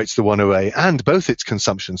generates the one array and both its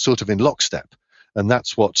consumptions sort of in lockstep. And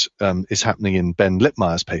that's what is happening in Ben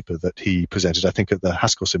Lippmeyer's paper that he presented, I think, at the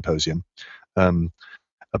Haskell Symposium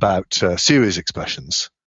about series expressions.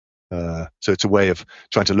 So it's a way of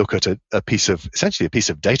trying to look at essentially a piece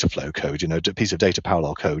of data flow code, a piece of data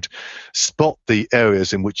parallel code, spot the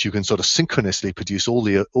areas in which you can sort of synchronously produce all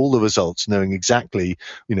the results, knowing exactly,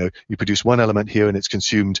 you produce one element here and it's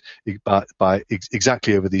consumed by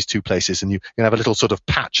exactly over these two places, and you can have a little sort of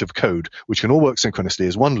patch of code which can all work synchronously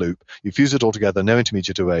as one loop. You fuse it all together, no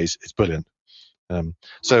intermediate arrays. It's brilliant.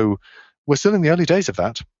 So we're still in the early days of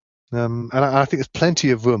that. And I think there's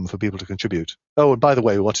plenty of room for people to contribute. Oh, and by the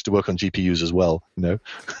way, we wanted to work on GPUs as well,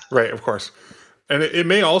 Right, of course. And it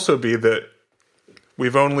may also be that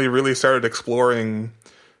we've only really started exploring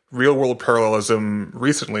real-world parallelism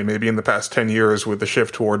recently, maybe in the past 10 years, with the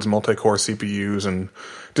shift towards multi-core CPUs and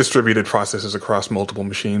distributed processes across multiple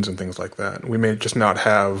machines and things like that. We may just not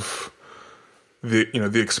have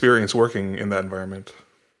the experience working in that environment.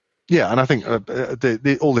 Yeah, and I think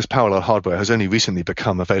all this parallel hardware has only recently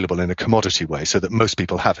become available in a commodity way, so that most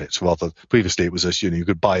people have it. Rather, previously it was you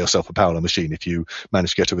could buy yourself a parallel machine if you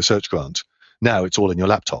managed to get a research grant. Now it's all in your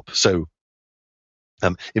laptop, so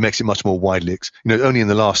it makes it much more widely. Only in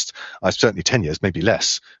the last, certainly 10 years, maybe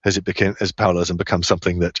less, has parallelism become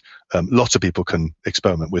something that lots of people can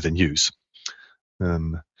experiment with and use.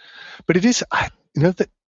 But it is, that.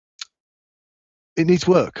 It needs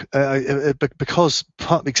work because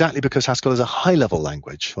Haskell is a high-level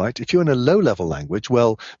language, right? If you're in a low-level language,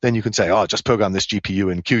 well, then you can say, just program this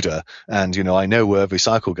GPU in CUDA, and I know where every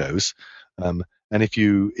cycle goes. And if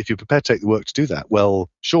you're prepared to take the work to do that, well,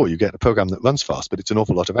 sure, you get a program that runs fast, but it's an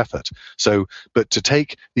awful lot of effort. But to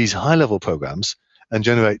take these high-level programs and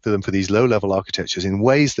generate them for these low-level architectures in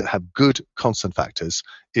ways that have good constant factors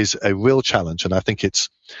is a real challenge. And I think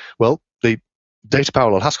the Data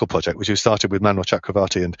Parallel Haskell project, which we started with Manuel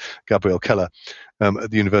Chakravarti and Gabriel Keller at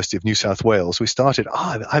the University of New South Wales. We started,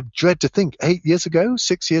 I dread to think,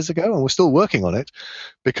 6 years ago, and we're still working on it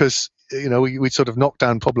because, we sort of knocked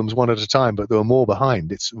down problems one at a time, but there were more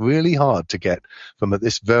behind. It's really hard to get from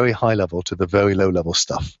this very high level to the very low level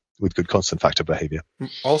stuff with good constant factor behavior.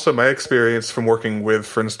 Also, my experience from working with,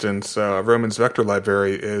 for instance, Roman's vector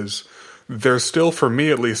library is there's still, for me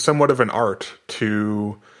at least, somewhat of an art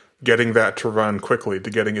to getting that to run quickly,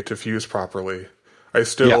 to getting it to fuse properly. I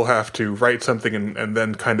still have to write something and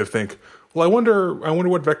then kind of think, well, I wonder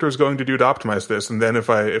what vector is going to do to optimize this. And then if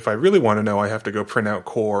I really want to know, I have to go print out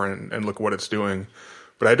core and look what it's doing.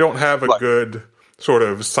 But I don't have a good sort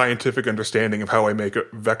of scientific understanding of how I make a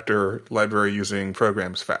vector library using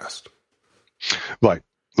programs fast. Right.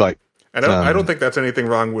 And I don't think that's anything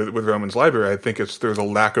wrong with Roman's library. I think there's a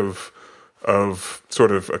lack of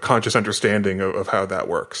sort of a conscious understanding of how that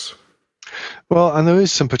works. Well, and there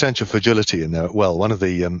is some potential fragility in there. Well, one of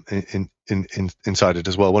the inside it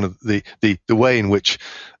as well. One of the way in which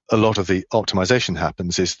a lot of the optimization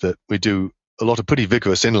happens is that we do a lot of pretty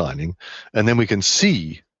vigorous inlining, and then we can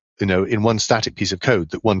see, in one static piece of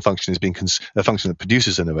code that one function is being a function that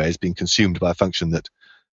produces an array is being consumed by a function that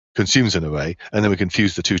consumes an array, and then we can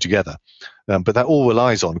fuse the two together. But that all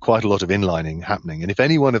relies on quite a lot of inlining happening. And if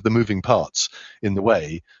any one of the moving parts in the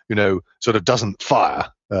way, sort of doesn't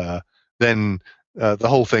fire, then the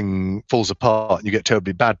whole thing falls apart and you get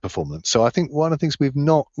terribly bad performance. So I think one of the things we've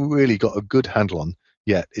not really got a good handle on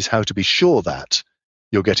yet is how to be sure that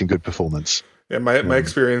you're getting good performance. Yeah, my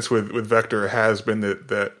experience with vector has been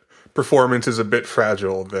that performance is a bit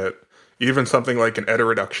fragile, that even something like an eta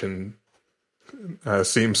reduction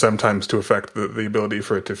seems sometimes to affect the ability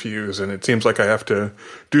for it to fuse. And it seems like I have to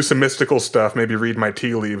do some mystical stuff, maybe read my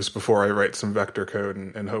tea leaves before I write some vector code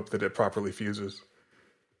and hope that it properly fuses.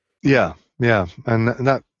 Yeah. And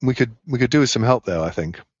that we could do with some help there, I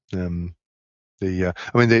think. The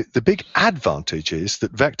big advantage is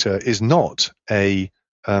that vector is not a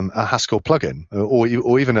Haskell plugin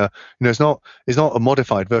or even it's not a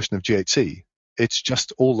modified version of GHC. It's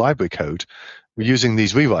just all library code. We're using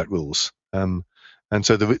these rewrite rules. And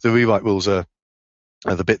so the rewrite rules are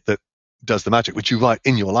the bit that does the magic, which you write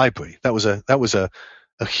in your library. That was a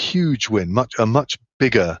huge win, a much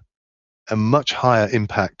bigger, a much higher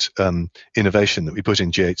impact innovation that we put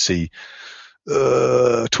in GHC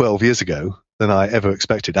 12 years ago than I ever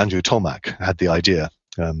expected. Andrew Tomac had the idea,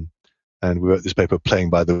 and we wrote this paper playing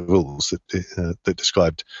by the rules that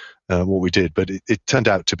described what we did. But it turned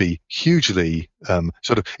out to be hugely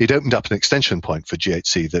it opened up an extension point for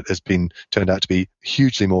GHC that has turned out to be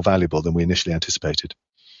hugely more valuable than we initially anticipated.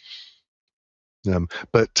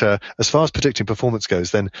 But as far as predicting performance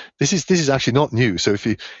goes, then this is actually not new. So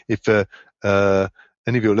if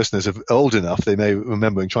any of your listeners are old enough, they may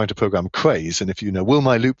remember trying to program Craze. And if will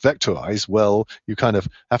my loop vectorize? Well, you kind of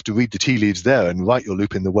have to read the tea leaves there and write your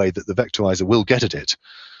loop in the way that the vectorizer will get at it.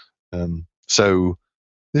 So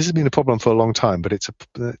this has been a problem for a long time, but it's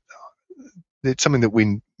something that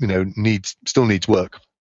we still needs work.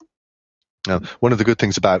 One of the good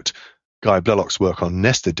things about Guy Blalock's work on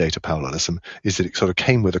nested data parallelism is that it sort of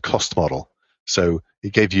came with a cost model. So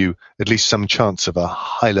it gave you at least some chance of a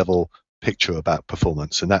high-level picture about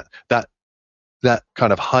performance. And that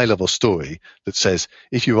kind of high-level story that says,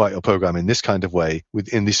 if you write your program in this kind of way,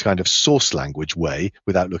 within this kind of source language way,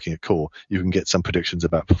 without looking at core, you can get some predictions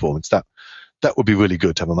about performance. That would be really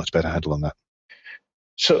good to have a much better handle on that.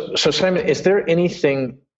 So Simon, is there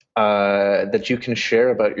anything that you can share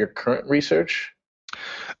about your current research?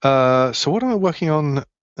 So what am I working on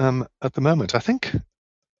at the moment? I think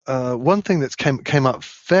one thing that's came up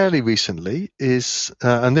fairly recently is,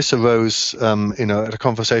 and this arose, at a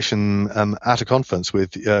conversation at a conference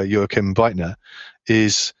with Joachim Breitner,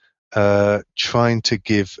 is trying to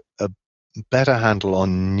give a better handle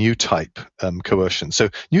on new type coercion. So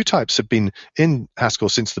new types have been in Haskell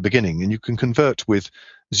since the beginning, and you can convert with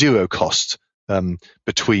zero cost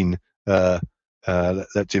between. My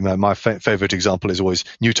favorite example is always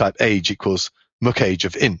new type age equals muck age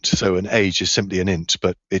of int. So an age is simply an int,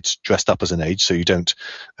 but it's dressed up as an age, so you don't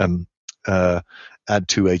add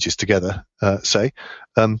two ages together, say.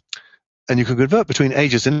 And you can convert between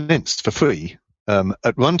ages and ints for free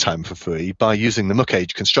at runtime for free by using the muck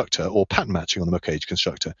age constructor or pattern matching on the muck age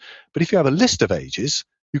constructor. But if you have a list of ages,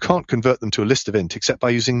 you can't convert them to a list of int except by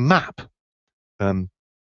using map. And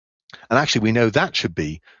actually, we know that should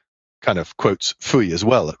be kind of quotes free as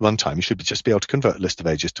well at runtime. You should just be able to convert a list of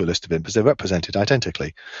ages to a list of int because they're represented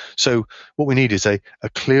identically. So what we need is a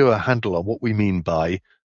clearer handle on what we mean by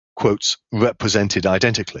quotes represented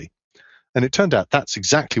identically. And it turned out that's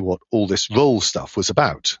exactly what all this role stuff was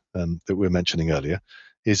about that we were mentioning earlier.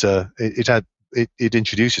 It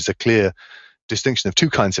introduces a clear distinction of two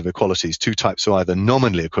kinds of equalities. Two types are either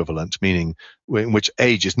nominally equivalent, meaning in which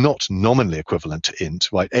age is not nominally equivalent to int,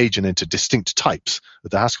 right? Age and int are distinct types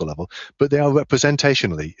at the Haskell level, but they are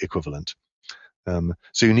representationally equivalent.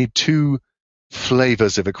 So you need two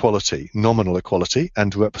flavors of equality, nominal equality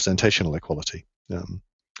and representational equality.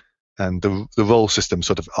 And the role system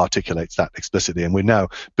sort of articulates that explicitly, and we're now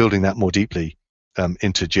building that more deeply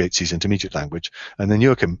into GHC's intermediate language. And then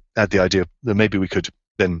Joachim had the idea that maybe we could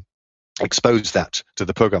then expose that to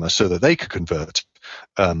the programmer so that they could convert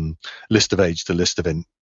list of age to list of int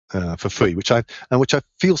for free, which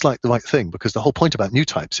feels like the right thing, because the whole point about new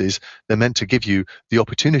types is they're meant to give you the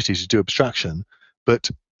opportunity to do abstraction, but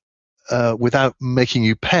without making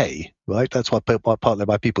you pay, right? That's partly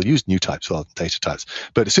why people use new types rather than data types.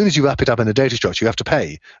 But as soon as you wrap it up in a data structure, you have to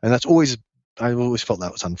pay, and I always felt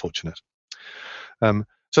that was unfortunate. So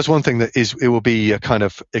that's one thing it will be a kind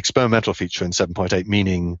of experimental feature in 7.8,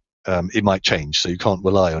 meaning it might change, so you can't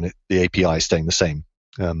rely on it, the API staying the same.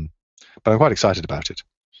 But I'm quite excited about it.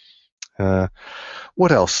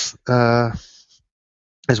 What else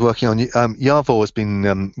is working on? Yavor has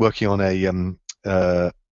been working on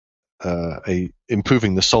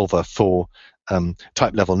improving the solver for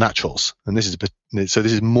type level naturals, and this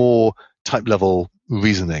is more type level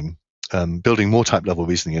reasoning, building more type level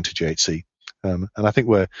reasoning into GHC. And I think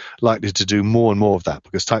we're likely to do more and more of that,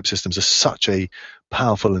 because type systems are such a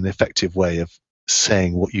powerful and effective way of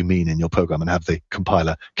saying what you mean in your program and have the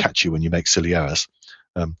compiler catch you when you make silly errors.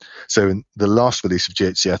 So in the last release of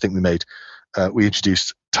GHC, I think we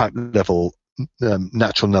introduced type level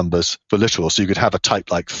natural numbers for literal. So you could have a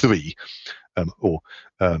type like 3 or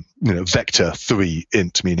vector 3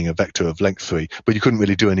 int, meaning a vector of length 3, but you couldn't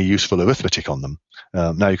really do any useful arithmetic on them.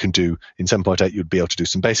 Now you can do, in 7.8, you'd be able to do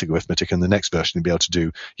some basic arithmetic, and the next version you'd be able to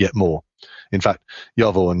do yet more. In fact,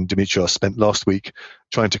 Yavor and Dimitrios spent last week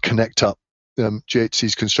trying to connect up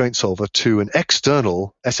GHC's constraint solver to an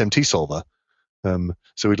external SMT solver.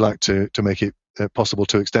 So we'd like to make it possible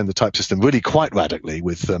to extend the type system really quite radically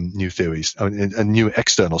with new theories, a new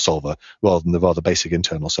external solver rather than the rather basic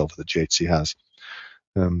internal solver that GHC has.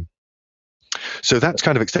 So that's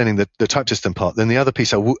kind of extending the type system part. Then the other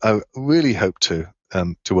piece I really hope to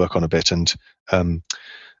work on a bit, and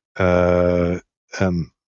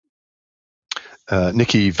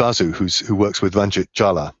Nikki Vasu, who works with Ranjit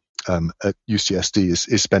Jala at UCSD,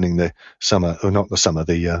 is spending the summer, or not the summer,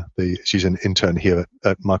 she's an intern here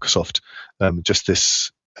at Microsoft just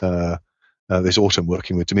this autumn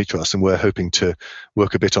working with Dimitrios, and we're hoping to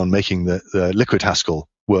work a bit on making the liquid Haskell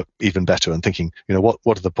work even better and thinking, what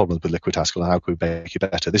are the problems with liquid Haskell and how could we make it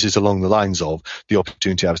better? This is along the lines of the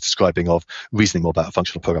opportunity I was describing of reasoning more about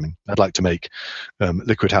functional programming. I'd like to make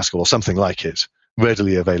liquid Haskell or something like it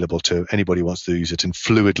readily available to anybody who wants to use it and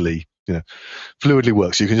fluidly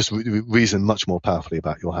works. You can just reason much more powerfully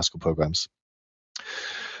about your Haskell programs.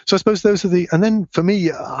 So I suppose those are and then for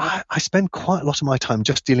me, I spend quite a lot of my time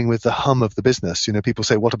just dealing with the hum of the business. People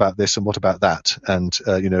say, what about this and what about that? And,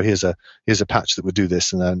 here's a patch that would do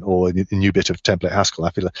this or a new bit of template Haskell. I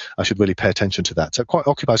feel like I should really pay attention to that. So it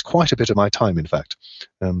occupies quite a bit of my time, in fact,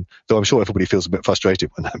 though I'm sure everybody feels a bit frustrated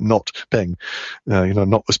when I'm not paying,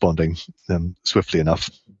 not responding swiftly enough.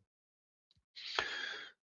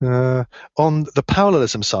 On the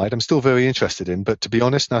parallelism side, I'm still very interested in, but to be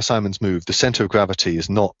honest, now Simon's moved, the center of gravity is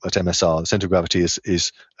not at MSR. The center of gravity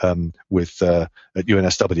is with at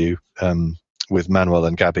UNSW with Manuel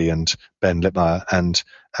and Gabby and Ben Lippmeyer, and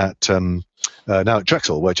at now at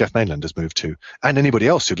Drexel, where Jeff Mainland has moved to, and anybody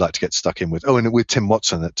else who'd like to get stuck in with. Oh, and with Tim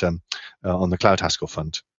Watson at on the Cloud Haskell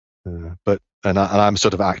front. But I'm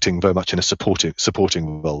sort of acting very much in a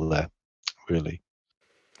supporting role there, really.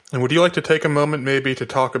 And would you like to take a moment maybe to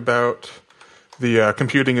talk about the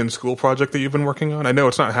computing in school project that you've been working on? I know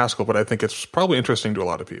it's not Haskell, but I think it's probably interesting to a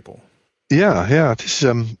lot of people. Yeah. This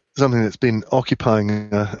is something that's been occupying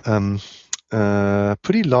a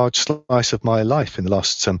pretty large slice of my life in the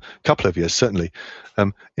last couple of years, certainly.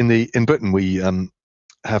 In Britain, we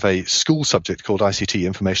have a school subject called ICT,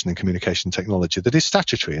 Information and Communication Technology, that is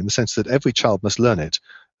statutory in the sense that every child must learn it.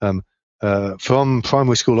 From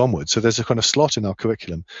primary school onwards. So there's a kind of slot in our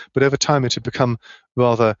curriculum, but over time it had become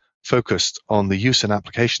rather focused on the use and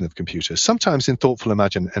application of computers, sometimes in thoughtful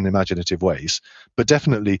and imaginative ways, but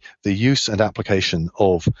definitely the use and application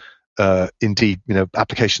of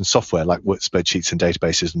application software like spreadsheets and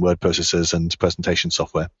databases and word processors and presentation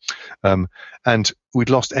software. And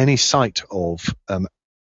we'd lost any sight of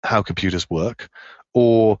how computers work,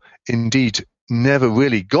 or indeed never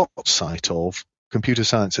really got sight of computer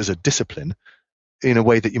science as a discipline in a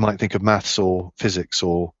way that you might think of maths or physics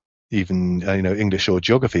or even English or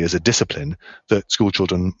geography as a discipline that school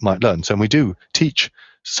children might learn. So we do teach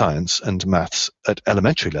science and maths at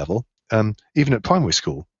elementary level, even at primary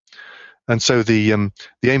school. And so the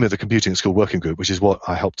aim of the Computing at School Working Group, which is what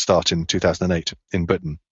I helped start in 2008 in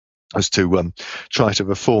Britain, was to try to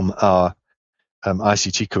reform our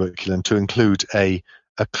ICT curriculum to include a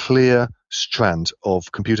clear strand of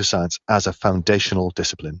computer science as a foundational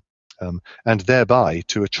discipline, and thereby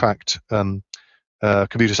to attract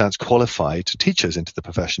computer science qualified teachers into the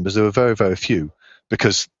profession, because there were very, very few,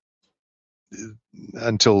 because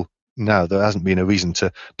until now there hasn't been a reason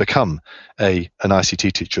to become an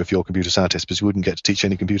ICT teacher if you're a computer scientist, because you wouldn't get to teach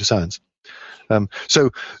any computer science.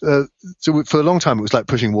 So for a long time it was like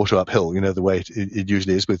pushing water uphill, the way it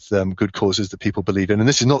usually is with good causes that people believe in. And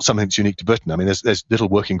this is not something that's unique to Britain. I mean, there's little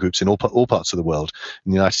working groups in all parts of the world.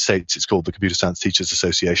 In the United States, it's called the Computer Science Teachers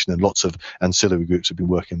Association, and lots of ancillary groups have been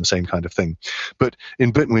working on the same kind of thing. But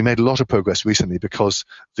in Britain, we made a lot of progress recently because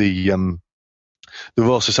the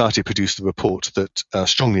Royal Society produced a report that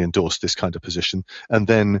strongly endorsed this kind of position, and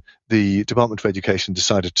then the Department of Education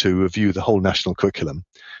decided to review the whole national curriculum.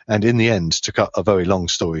 And in the end, to cut a very long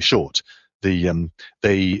story short, they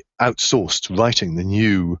outsourced writing the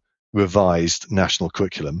new revised national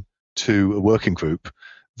curriculum to a working group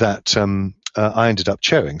that I ended up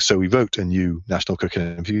chairing. So we wrote a new national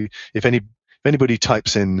curriculum. If anybody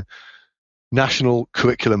types in national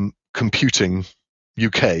curriculum computing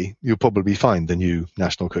UK, you'll probably find the new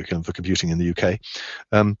national curriculum for computing in the UK.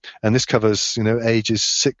 And this covers, ages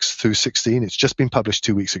 6 through 16. It's just been published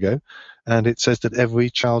 2 weeks ago. And it says that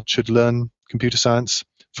every child should learn computer science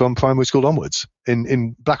from primary school onwards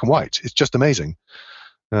in black and white. It's just amazing.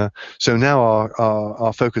 So now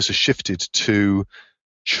our focus has shifted to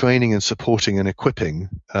training and supporting and equipping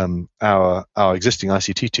our existing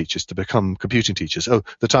ICT teachers to become computing teachers. Oh,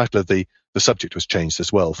 the title of the subject was changed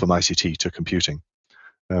as well from ICT to computing.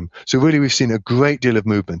 So really, we've seen a great deal of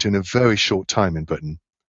movement in a very short time in Britain.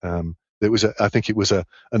 I think it was an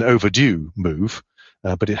overdue move,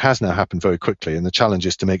 but it has now happened very quickly. And the challenge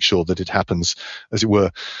is to make sure that it happens, as it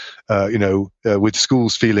were, with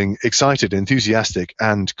schools feeling excited, enthusiastic,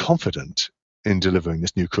 and confident in delivering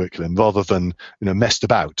this new curriculum, rather than messed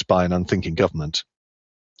about by an unthinking government.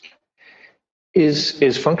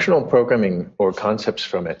 Is functional programming or concepts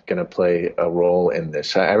from it going to play a role in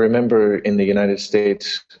this? I remember in the United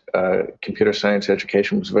States, computer science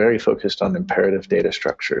education was very focused on imperative data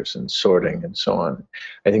structures and sorting and so on.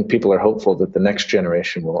 I think people are hopeful that the next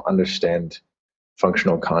generation will understand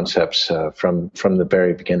functional concepts from the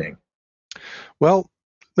very beginning. Well,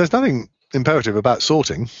 there's nothing imperative about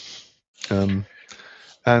sorting.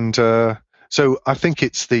 So I think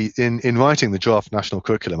it's in writing the draft national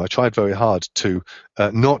curriculum, I tried very hard to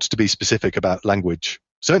not to be specific about language,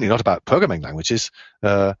 certainly not about programming languages,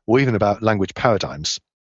 or even about language paradigms.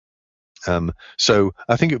 So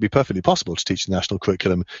I think it would be perfectly possible to teach the national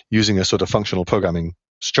curriculum using a sort of functional programming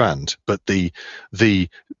strand, but the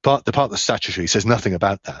part that's statutory says nothing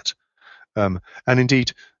about that. And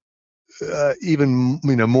indeed, even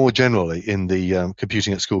more generally in the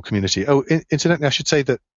computing at school community. Oh, incidentally, I should say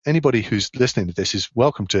that anybody who's listening to this is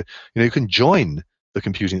welcome to. You can join the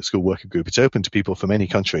Computing at School working group. It's open to people from any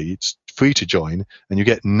country. It's free to join, and you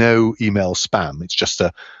get no email spam. It's just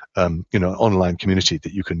a online community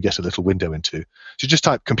that you can get a little window into. So just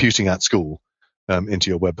type Computing at School into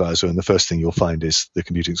your web browser, and the first thing you'll find is the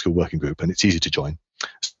Computing at School working group, and it's easy to join.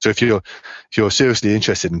 So if you're seriously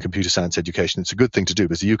interested in computer science education, it's a good thing to do,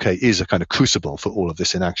 because the UK is a kind of crucible for all of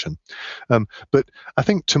this in action. But I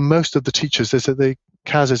think to most of the teachers, the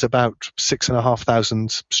CAS is about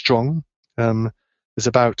 6,500 strong. There's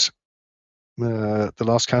about the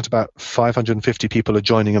last count, about 550 people are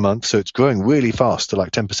joining a month, so it's growing really fast to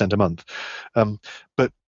like 10% a month.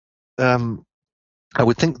 But I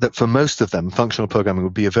would think that for most of them, functional programming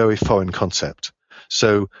would be a very foreign concept.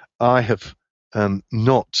 So I have I've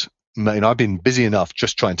been busy enough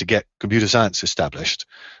just trying to get computer science established.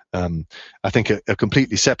 I think a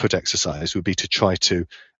completely separate exercise would be to try to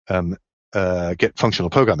get functional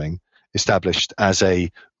programming established as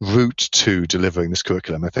a route to delivering this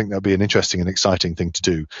curriculum. I think that would be an interesting and exciting thing to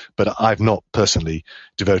do, but I've not personally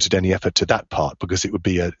devoted any effort to that part, because it would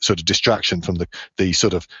be a sort of distraction from the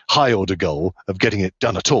sort of high order goal of getting it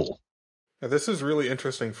done at all. Now, this is really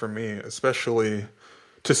interesting for me, especially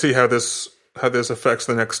to see how this affects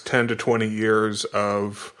the next 10 to 20 years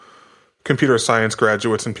of computer science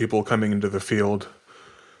graduates and people coming into the field.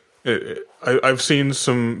 I've seen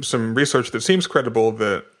some research that seems credible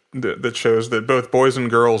that shows that both boys and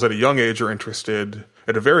girls at a very young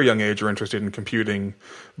age are interested in computing,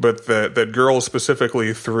 but that girls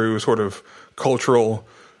specifically through sort of cultural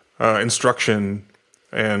instruction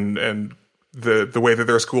and the way that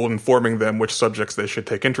they're schooled informing them which subjects they should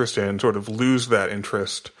take interest in sort of lose that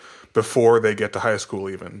interest before they get to high school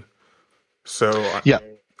even. So yeah,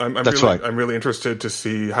 I'm really interested to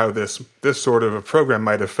see how this sort of a program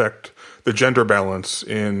might affect the gender balance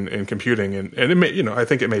in computing, and it may, I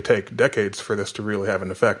think it may take decades for this to really have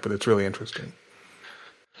an effect, but it's really interesting.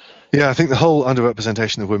 Yeah, I think the whole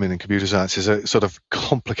underrepresentation of women in computer science is a sort of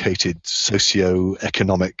complicated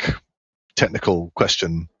socio-economic technical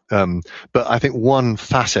question. But I think one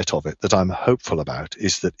facet of it that I'm hopeful about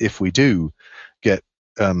is that if we do get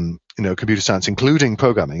computer science, including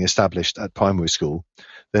programming, established at primary school,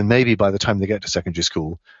 then maybe by the time they get to secondary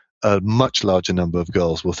school, a much larger number of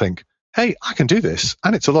girls will think, hey, I can do this,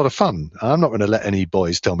 and it's a lot of fun. I'm not going to let any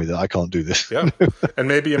boys tell me that I can't do this. Yeah, and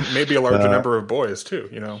maybe a larger number of boys too.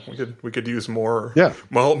 We could use more. Yeah,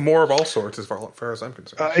 more of all sorts as far as I'm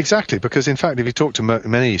concerned. Exactly, because in fact, if you talk to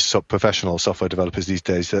many professional software developers these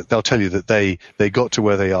days, they'll tell you that they got to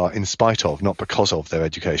where they are in spite of, not because of, their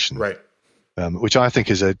education. Right. Which I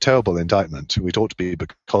think is a terrible indictment. It ought to be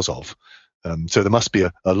because of. So there must be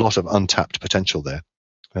a lot of untapped potential there.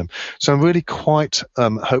 So I'm really quite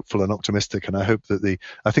hopeful and optimistic, and I hope that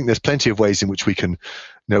I think there's plenty of ways in which we can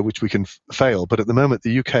fail. But at the moment,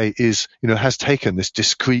 the UK has taken this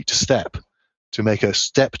discrete step to make a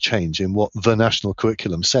step change in what the national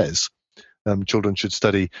curriculum says. Children should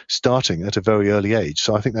study starting at a very early age.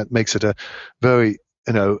 So I think that makes it a very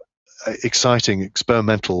exciting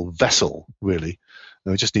experimental vessel. Really,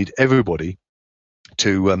 we just need everybody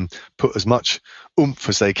to put as much oomph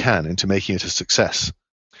as they can into making it a success.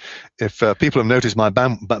 If people have noticed my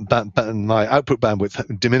my output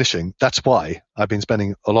bandwidth diminishing, that's why I've been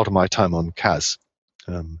spending a lot of my time on CAS,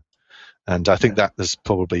 and I think that there's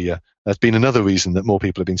probably that's been another reason that more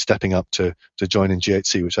people have been stepping up to join in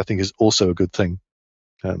GHC, which I think is also a good thing.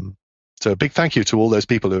 So a big thank you to all those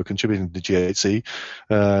people who are contributing to GHC.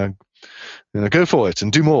 Go for it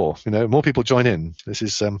and do more. More people join in. This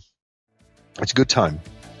is it's a good time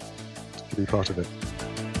to be part of it.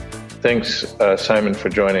 Thanks, Simon, for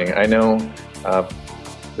joining. I know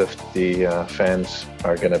the fans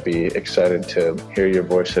are going to be excited to hear your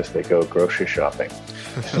voice as they go grocery shopping.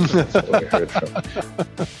 That's what we heard from.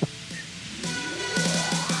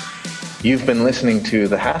 You've been listening to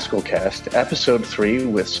the Haskell Cast, Episode 3,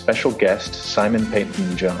 with special guest Simon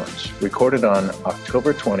Peyton Jones, recorded on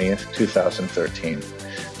October 20th, 2013.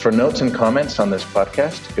 For notes and comments on this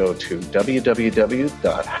podcast, go to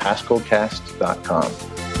www.haskellcast.com.